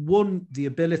you've won the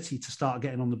ability to start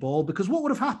getting on the ball. Because what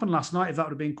would have happened last night if that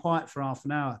would have been quiet for half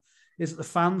an hour is that the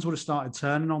fans would have started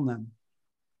turning on them,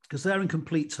 because they're in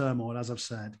complete turmoil, as I've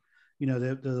said.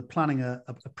 They're planning a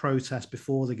protest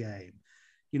before the game.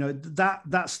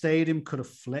 That stadium could have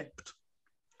flipped.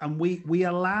 And we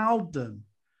allowed them,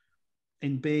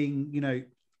 in being,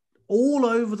 all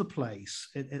over the place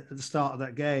at the start of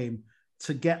that game,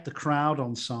 to get the crowd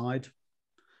on side.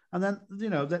 And then,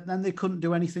 then they couldn't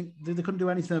do anything. They couldn't do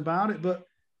anything about it. But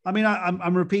I mean,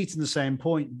 I'm repeating the same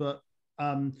point, but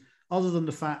other than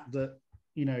the fact that,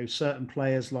 certain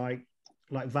players like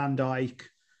Van Dijk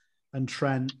and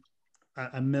Trent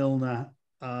and Milner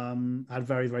had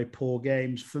very, very poor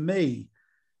games. For me,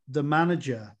 the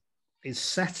manager is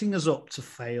setting us up to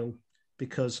fail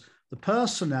because the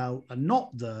personnel are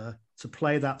not there to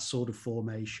play that sort of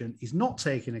formation. He's not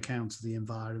taking account of the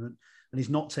environment and he's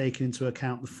not taking into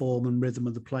account the form and rhythm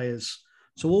of the players.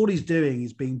 So all he's doing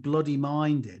is being bloody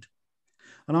minded.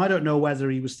 And I don't know whether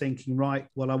he was thinking, right,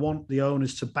 well, I want the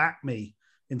owners to back me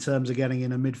in terms of getting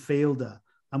in a midfielder.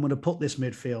 I'm going to put this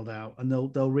midfield out and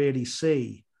they'll really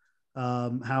see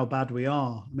how bad we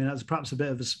are. I mean, that's perhaps a bit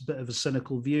of a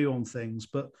cynical view on things,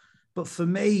 but for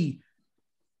me,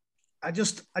 I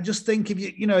just think if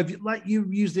you like you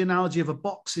use the analogy of a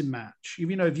boxing match,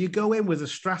 if you go in with a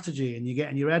strategy and you're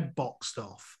getting your head boxed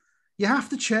off, you have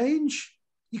to change.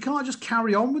 You can't just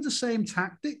carry on with the same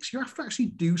tactics. You have to actually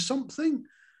do something.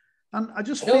 And I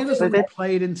just feel as though they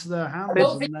played into their hands,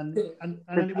 and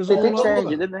then it was all over.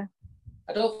 Didn't they?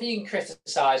 I don't think you can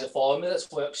criticise a formula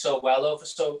that's worked so well over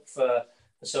for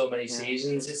so many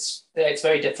seasons. It's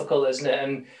very difficult, isn't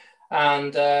it?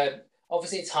 And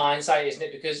obviously it's hindsight, isn't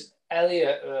it? Because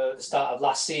Elliott, at the start of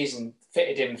last season,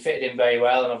 fitted in very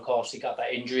well, and of course he got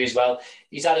that injury as well.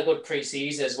 He's had a good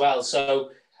pre-season as well,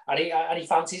 so and he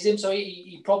fancies him, so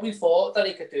he probably thought that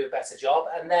he could do a better job.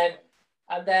 And then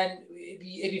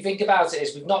if you think about it,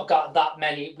 is we've not got that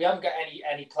many. We haven't got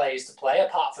any players to play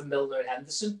apart from Milner and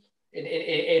Henderson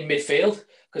in midfield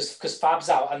because Fab's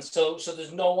out, and so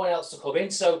there's no one else to come in.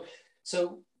 So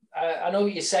I know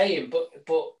what you're saying,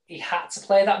 but he had to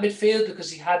play that midfield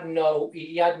because he had no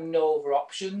other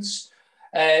options.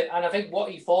 And I think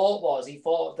what he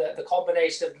thought that the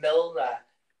combination of Milner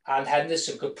and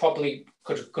Henderson could probably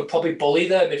bully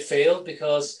their midfield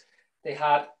because they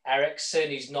had Eriksen,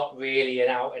 who's not really an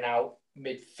out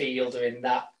midfielder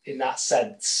in that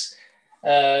sense.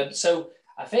 So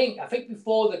I think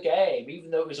before the game, even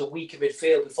though it was a weaker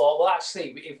midfield, we thought, well,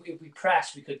 actually, if we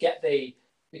press, we could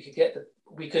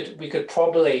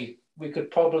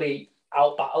probably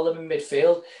out-battle them in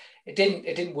midfield. It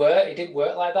didn't work. It didn't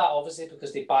work like that, obviously,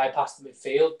 because they bypassed the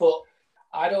midfield. But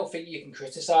I don't think you can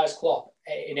criticise Klopp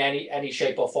in any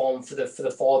shape or form for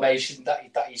the formation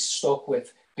that he's stuck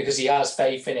with, because he has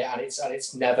faith in it, and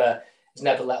it's never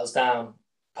let us down,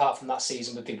 apart from that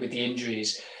season with the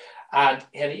injuries. And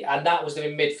that was the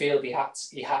midfield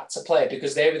he had to play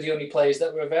because they were the only players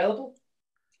that were available.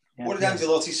 Yeah. What did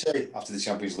Ancelotti say after the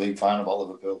Champions League final about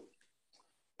Liverpool?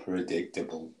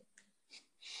 Predictable.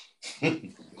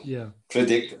 Yeah.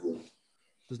 Predictable.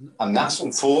 And that's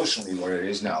unfortunately what it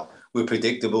is now. We're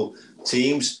predictable.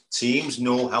 Teams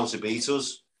know how to beat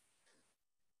us.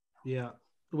 Yeah.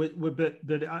 But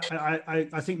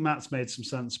I think Matt's made some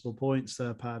sensible points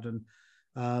there, Pad,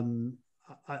 and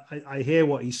I hear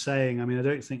what he's saying. I mean, I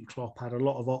don't think Klopp had a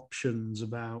lot of options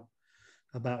about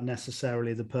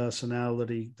necessarily the personnel that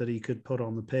he could put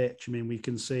on the pitch. I mean, we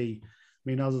can see. I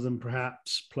mean, other than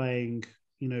perhaps playing,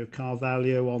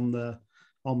 Carvalho on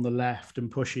the left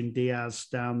and pushing Diaz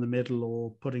down the middle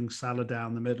or putting Salah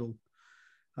down the middle,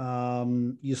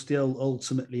 you're still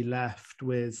ultimately left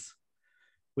with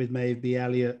maybe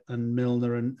Elliott and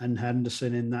Milner and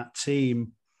Henderson in that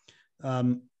team.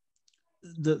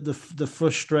 The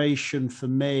frustration for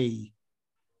me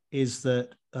is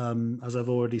that, as I've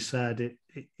already said,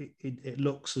 it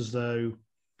looks as though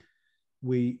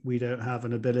we don't have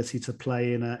an ability to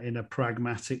play in a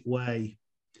pragmatic way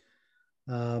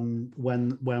when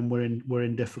we're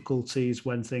in difficulties,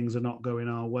 when things are not going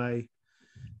our way.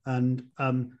 And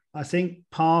I think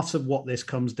part of what this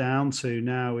comes down to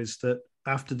now is that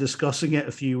after discussing it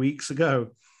a few weeks ago,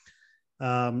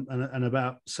 and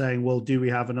about saying, well, do we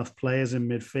have enough players in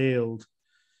midfield?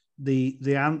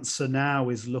 The answer now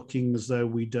is looking as though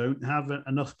we don't have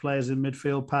enough players in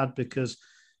midfield, Pad, because,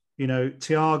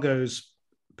 Thiago's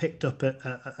picked up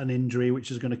an injury,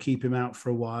 which is going to keep him out for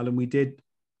a while. And we did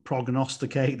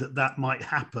prognosticate that might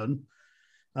happen.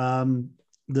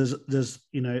 There's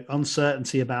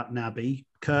uncertainty about Naby.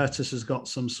 Curtis has got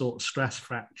some sort of stress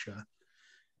fracture.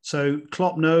 So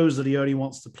Klopp knows that he only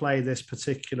wants to play this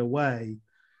particular way,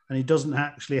 and he doesn't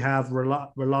actually have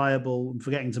reliable, I'm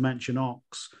forgetting to mention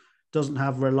Ox, doesn't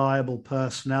have reliable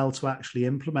personnel to actually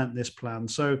implement this plan.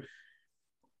 So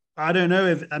I don't know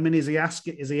is he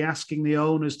asking the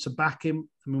owners to back him?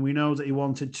 I mean, we know that he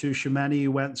wanted Tchouaméni,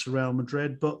 who went to Real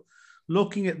Madrid, but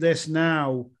looking at this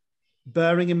now,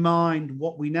 bearing in mind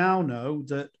what we now know,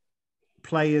 that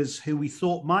players who we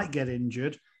thought might get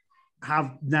injured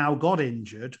have now got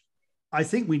injured, I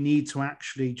think we need to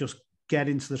actually just get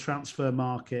into the transfer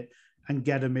market and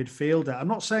get a midfielder. I'm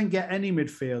not saying get any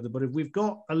midfielder, but if we've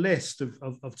got a list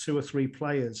of 2 or 3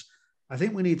 players, I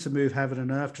think we need to move heaven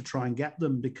and earth to try and get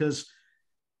them, because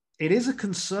it is a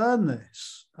concern,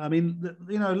 this. I mean,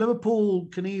 Liverpool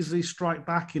can easily strike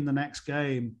back in the next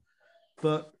game,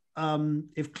 but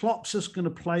if Klopp's just going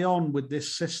to play on with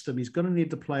this system, he's going to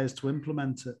need the players to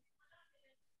implement it.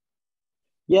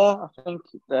 Yeah, I think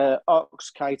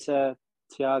Ox, Keita,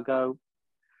 Thiago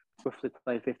roughly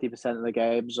play 50% of the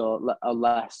games or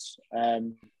less.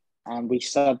 And we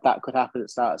said that could happen at the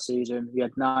start of the season. We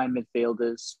had 9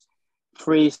 midfielders,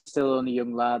 3 still only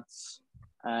young lads.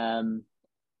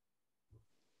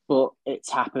 But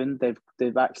it's happened. They've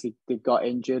got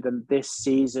injured, and this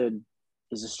season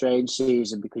is a strange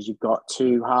season because you've got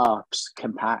 2 halves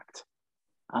compact,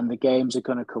 and the games are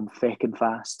going to come thick and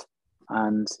fast.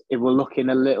 And if we're looking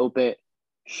a little bit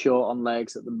short on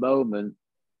legs at the moment,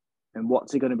 and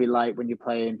what's it going to be like when you're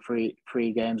playing three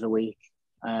games a week?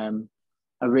 I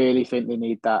really think they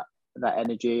need that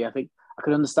energy. I think I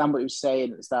could understand what he was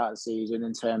saying at the start of the season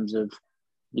in terms of,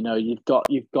 you've got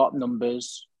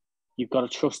numbers, you've got to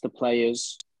trust the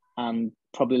players, and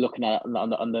probably looking at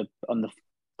on the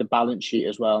balance sheet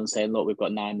as well and saying, look, we've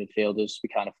got 9 midfielders, we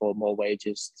can't afford more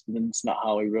wages. It's not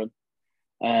how we run.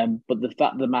 But the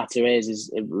fact of the matter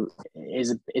is a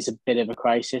bit of a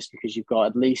crisis, because you've got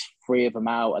at least 3 of them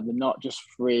out, and they're not just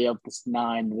 3 of the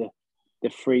 9. The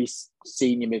 3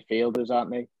 senior midfielders,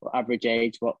 aren't they? Average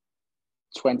age,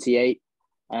 28.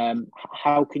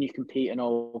 How can you compete in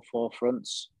all 4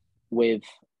 fronts without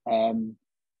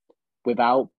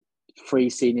 3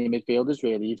 senior midfielders?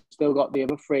 Really, you've still got the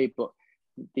other 3, but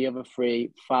the other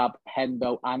 3, Fab,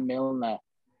 Hendo, and Milner,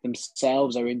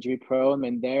 themselves are injury prone,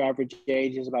 and their average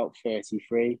age is about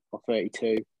 33 or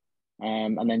 32.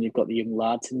 And then you've got the young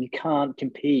lads, and you can't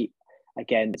compete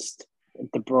against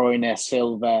De Bruyne,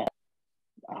 Silva,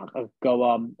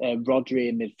 Rodri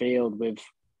in midfield with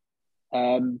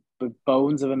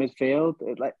bones of a midfield.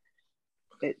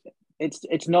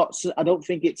 It's not. I don't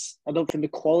think the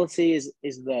quality is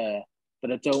there,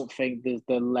 but I don't think there's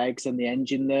the legs and the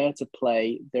engine there to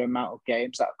play the amount of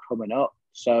games that are coming up.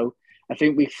 So I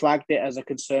think we flagged it as a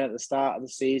concern at the start of the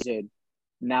season.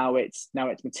 Now it's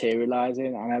materialising,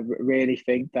 and I really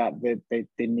think that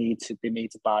they need to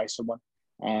buy someone.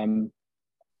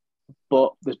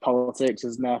 But there's politics,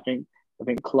 isn't there? I think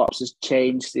Klopp has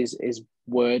changed his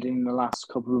wording in the last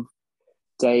couple of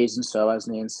days, and so, as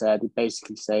Ian said, he's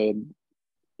basically saying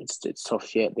it's tough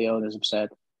shit. The owners have said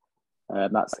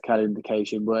that's the kind of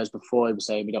indication. Whereas before he was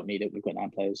saying we don't need it. We've got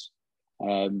 9 players.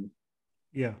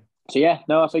 Yeah. So yeah,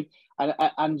 no, I think, and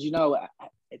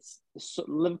it's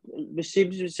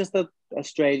just a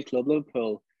strange club,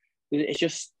 Liverpool. It's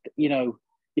just, you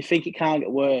think it can't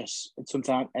get worse, and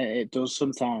sometimes it does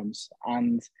sometimes.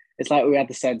 And it's like we had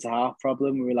the centre half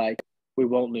problem. We were like, we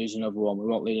won't lose another one. We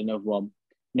won't lose another one.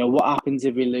 What happens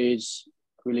if we lose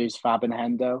Fab and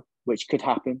Hendo, which could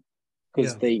happen,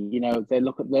 because they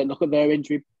look at their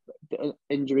injury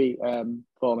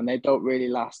form, and they don't really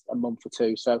last a month or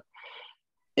 2. So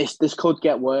this could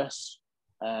get worse,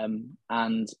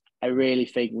 and I really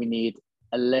think we need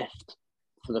a lift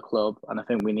for the club, and I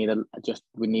think we need a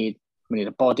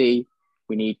body,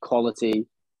 we need quality,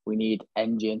 we need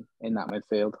engine in that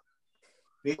midfield.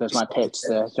 That's my pitch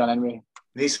there, John Henry.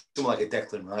 We need someone like a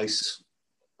Declan Rice.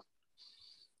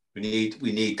 We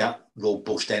need that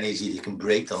robust energy that can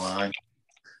break the line.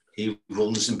 He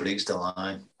runs and breaks the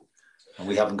line, and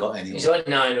we haven't got any. He's like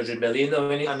 900 million, though,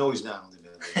 isn't he? I know he's 900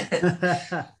 million.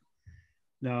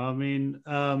 No, I mean,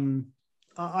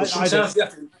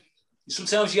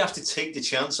 sometimes you have to take the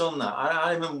chance on that.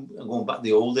 I remember going back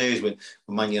the old days when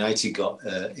Man United got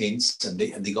Ince, and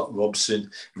they got Robson,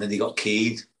 and then they got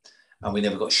Keane, and we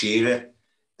never got Shearer.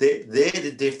 They're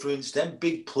the difference. Them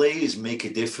big players make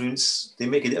a difference. They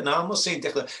make it. Now I'm not saying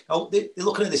Declan. Oh, they're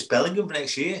looking at this Bellingham for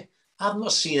next year. I've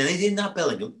not seen anything in that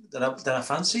Bellingham that I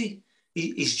fancy.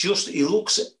 He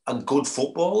looks a good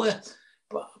footballer,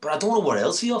 but I don't know what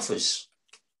else he offers.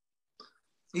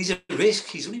 He's a risk.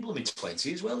 He's only blooming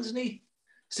 20 as well, isn't he?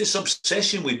 It's this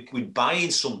obsession with buying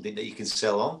something that you can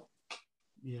sell on.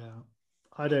 Yeah,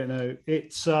 I don't know.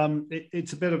 It's a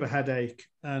bit of a headache,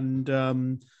 and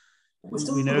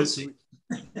we know this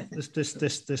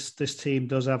team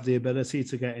does have the ability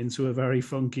to get into a very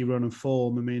funky run of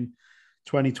form. I mean,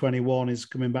 2021 is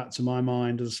coming back to my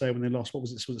mind, as I say, when they lost. What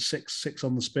was it? Was it 6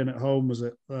 on the spin at home? Was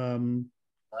it?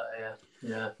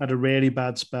 Yeah. Had a really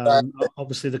bad spell.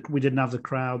 Obviously, we didn't have the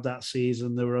crowd that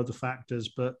season. There were other factors,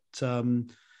 but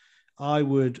I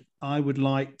would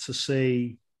like to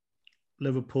see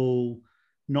Liverpool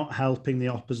not helping the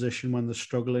opposition when they're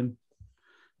struggling.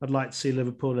 I'd like to see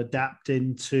Liverpool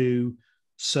adapting to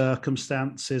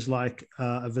circumstances like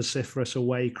a vociferous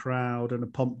away crowd and a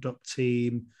pumped up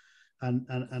team and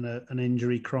an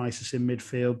injury crisis in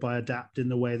midfield by adapting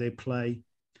the way they play.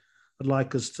 I'd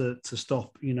like us to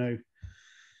stop,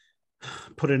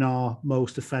 putting our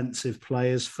most offensive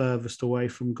players furthest away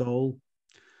from goal.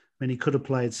 I mean, he could have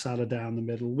played Salah down the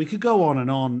middle. We could go on and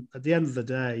on. At the end of the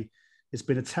day, it's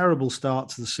been a terrible start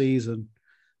to the season.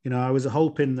 I was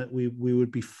hoping that we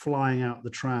would be flying out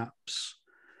the traps.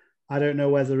 I don't know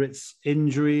whether it's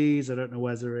injuries. I don't know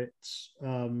whether it's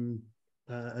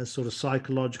a sort of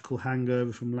psychological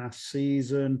hangover from last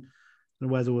season,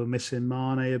 and whether we're missing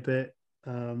Mane a bit,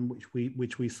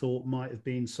 which we thought might have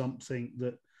been something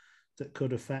that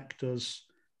could affect us.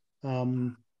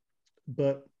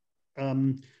 But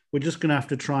we're just going to have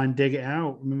to try and dig it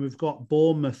out. I mean, we've got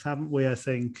Bournemouth, haven't we? I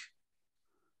think.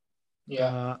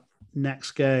 Yeah.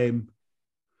 Next game.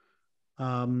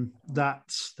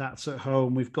 That's at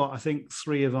home. We've got, I think,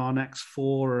 3 of our next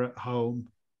 4 are at home.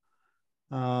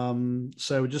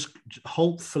 So just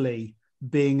hopefully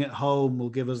being at home will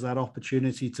give us that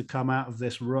opportunity to come out of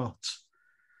this rut.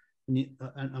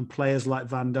 And players like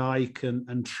Van Dijk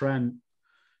and Trent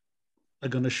are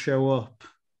going to show up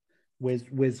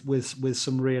with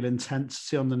some real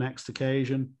intensity on the next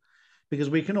occasion, because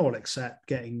we can all accept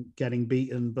getting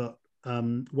beaten, but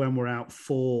when we're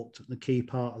outthought the key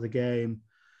part of the game,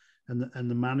 and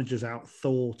the manager's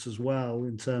outthought as well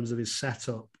in terms of his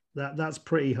setup, that's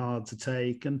pretty hard to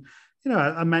take. And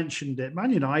I mentioned it.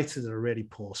 Man United are a really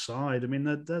poor side. I mean,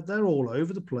 they're all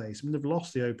over the place. I mean, they've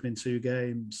lost the opening 2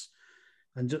 games,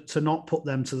 and to not put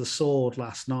them to the sword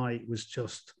last night was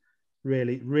just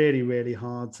really, really, really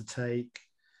hard to take.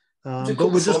 But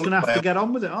we're just going to have to get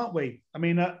on with it, aren't we? I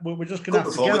mean, we're just going to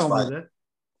have to get on with it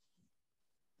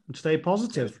and stay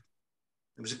positive.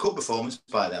 It was a good performance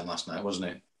by them last night,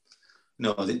 wasn't it?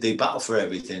 No, they battle for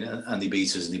everything, and they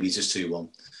beat us, and they beat us 2-1.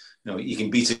 You can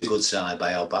beat a good side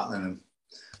by out battling them,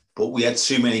 but we had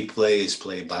too many players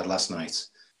playing bad last night.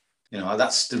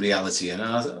 That's the reality, and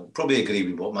I probably agree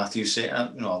with what Matthew said.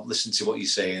 I've listened to what you're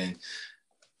saying, and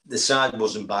the side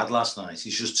wasn't bad last night.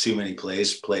 It's just too many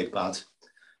players played bad,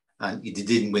 and they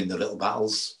didn't win the little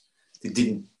battles. They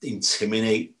didn't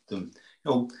intimidate them.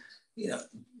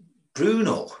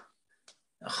 Bruno,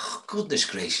 goodness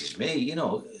gracious me,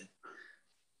 go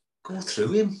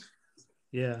through him.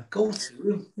 Yeah. Go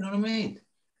through him, you know what I mean?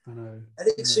 I know.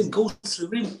 Eriksen, go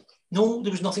through him. No,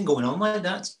 there was nothing going on like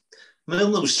that.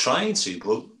 Milner was trying to,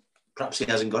 but perhaps he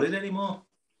hasn't got it anymore.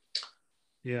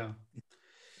 Yeah.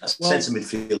 That's sense of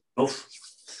midfield enough.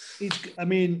 I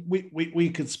mean, we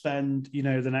could spend,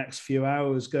 the next few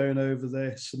hours going over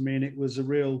this. I mean, it was a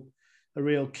real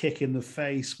kick in the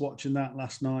face watching that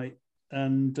last night.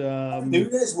 And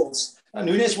Núñez wants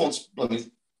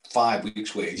 5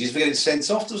 weeks' wages for getting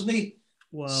sent off, doesn't he?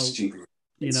 Well, stupid.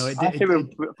 I think we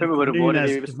would have won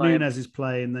if Núñez is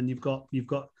playing. Then you're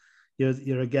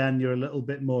a little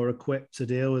bit more equipped to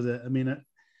deal with it. I mean,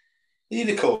 he'd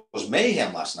have caused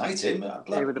mayhem last night. He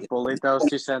would have bullied those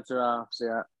 2 centre halves.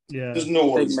 Yeah. There's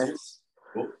no big miss.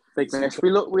 Big miss.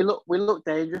 We look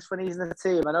dangerous when he's in the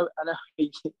team. I know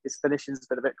his finishing's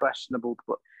been a bit questionable,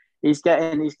 but he's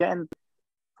getting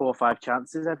 4 or 5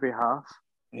 chances every half.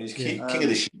 He's king of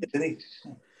the shit, isn't he?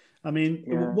 I mean,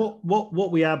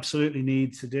 what we absolutely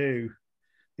need to do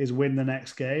is win the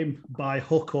next game by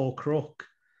hook or crook.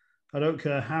 I don't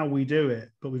care how we do it,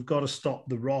 but we've got to stop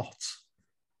the rot,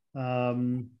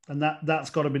 and that's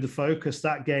got to be the focus.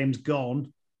 That game's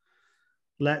gone.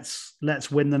 Let's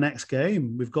win the next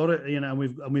game. We've got to,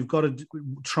 and we've got to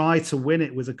try to win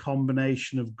it with a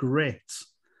combination of grit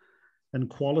and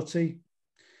quality.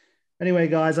 Anyway,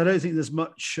 guys, I don't think there's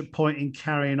much point in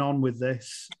carrying on with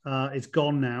this. It's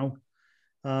gone now.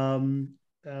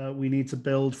 We need to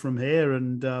build from here,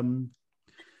 and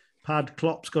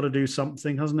Klopp's got to do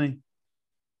something, hasn't he?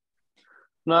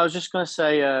 No, I was just going to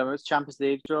say it's Champions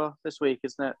League draw this week,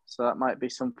 isn't it? So that might be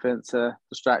something to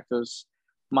distract us.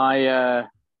 My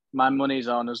money's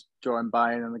on us drawing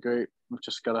Bayern in the group. I've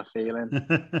just got a feeling.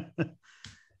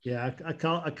 Yeah, I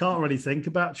can't really think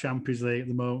about Champions League at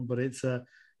the moment, but it's a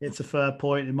fair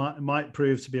point. It might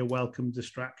prove to be a welcome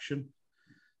distraction.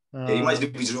 You might be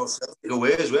draw Celtic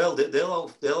away as well.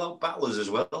 They'll out battle us as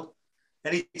well.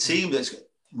 Any team that's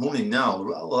running now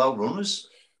will outrun us.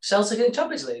 Celtic in the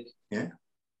Champions League. Yeah.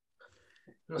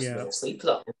 Must be asleep for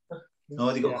that.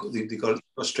 No, they got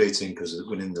straight in because they're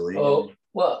winning the league. Oh,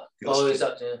 what? Oh, is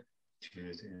that? Yeah.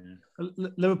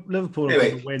 Liverpool have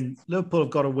got to win. Liverpool have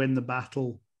got to win the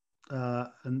battle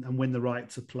and win the right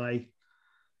to play.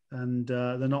 and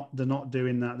they're not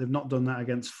doing that. They've not done that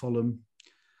against Fulham,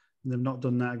 and they've not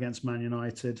done that against Man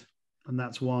United, and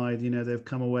that's why they've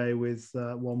come away with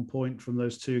 1 point from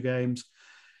those two games.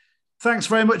 Thanks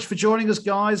very much for joining us,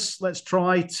 guys. Let's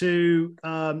try to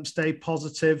stay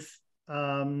positive,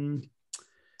 and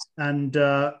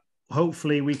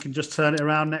hopefully we can just turn it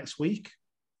around next week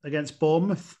against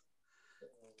Bournemouth.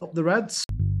 Up the Reds.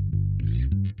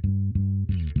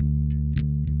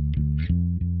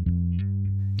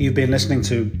 You've been listening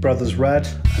to Brothers Red,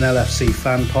 an LFC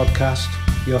fan podcast.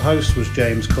 Your host was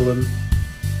James Cullen.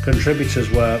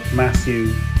 Contributors were Matthew,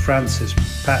 Francis,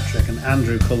 Patrick and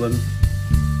Andrew Cullen.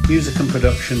 Music and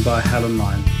production by Helen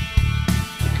Lyne.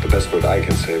 The best word I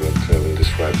can say will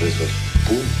describe this was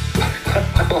boom.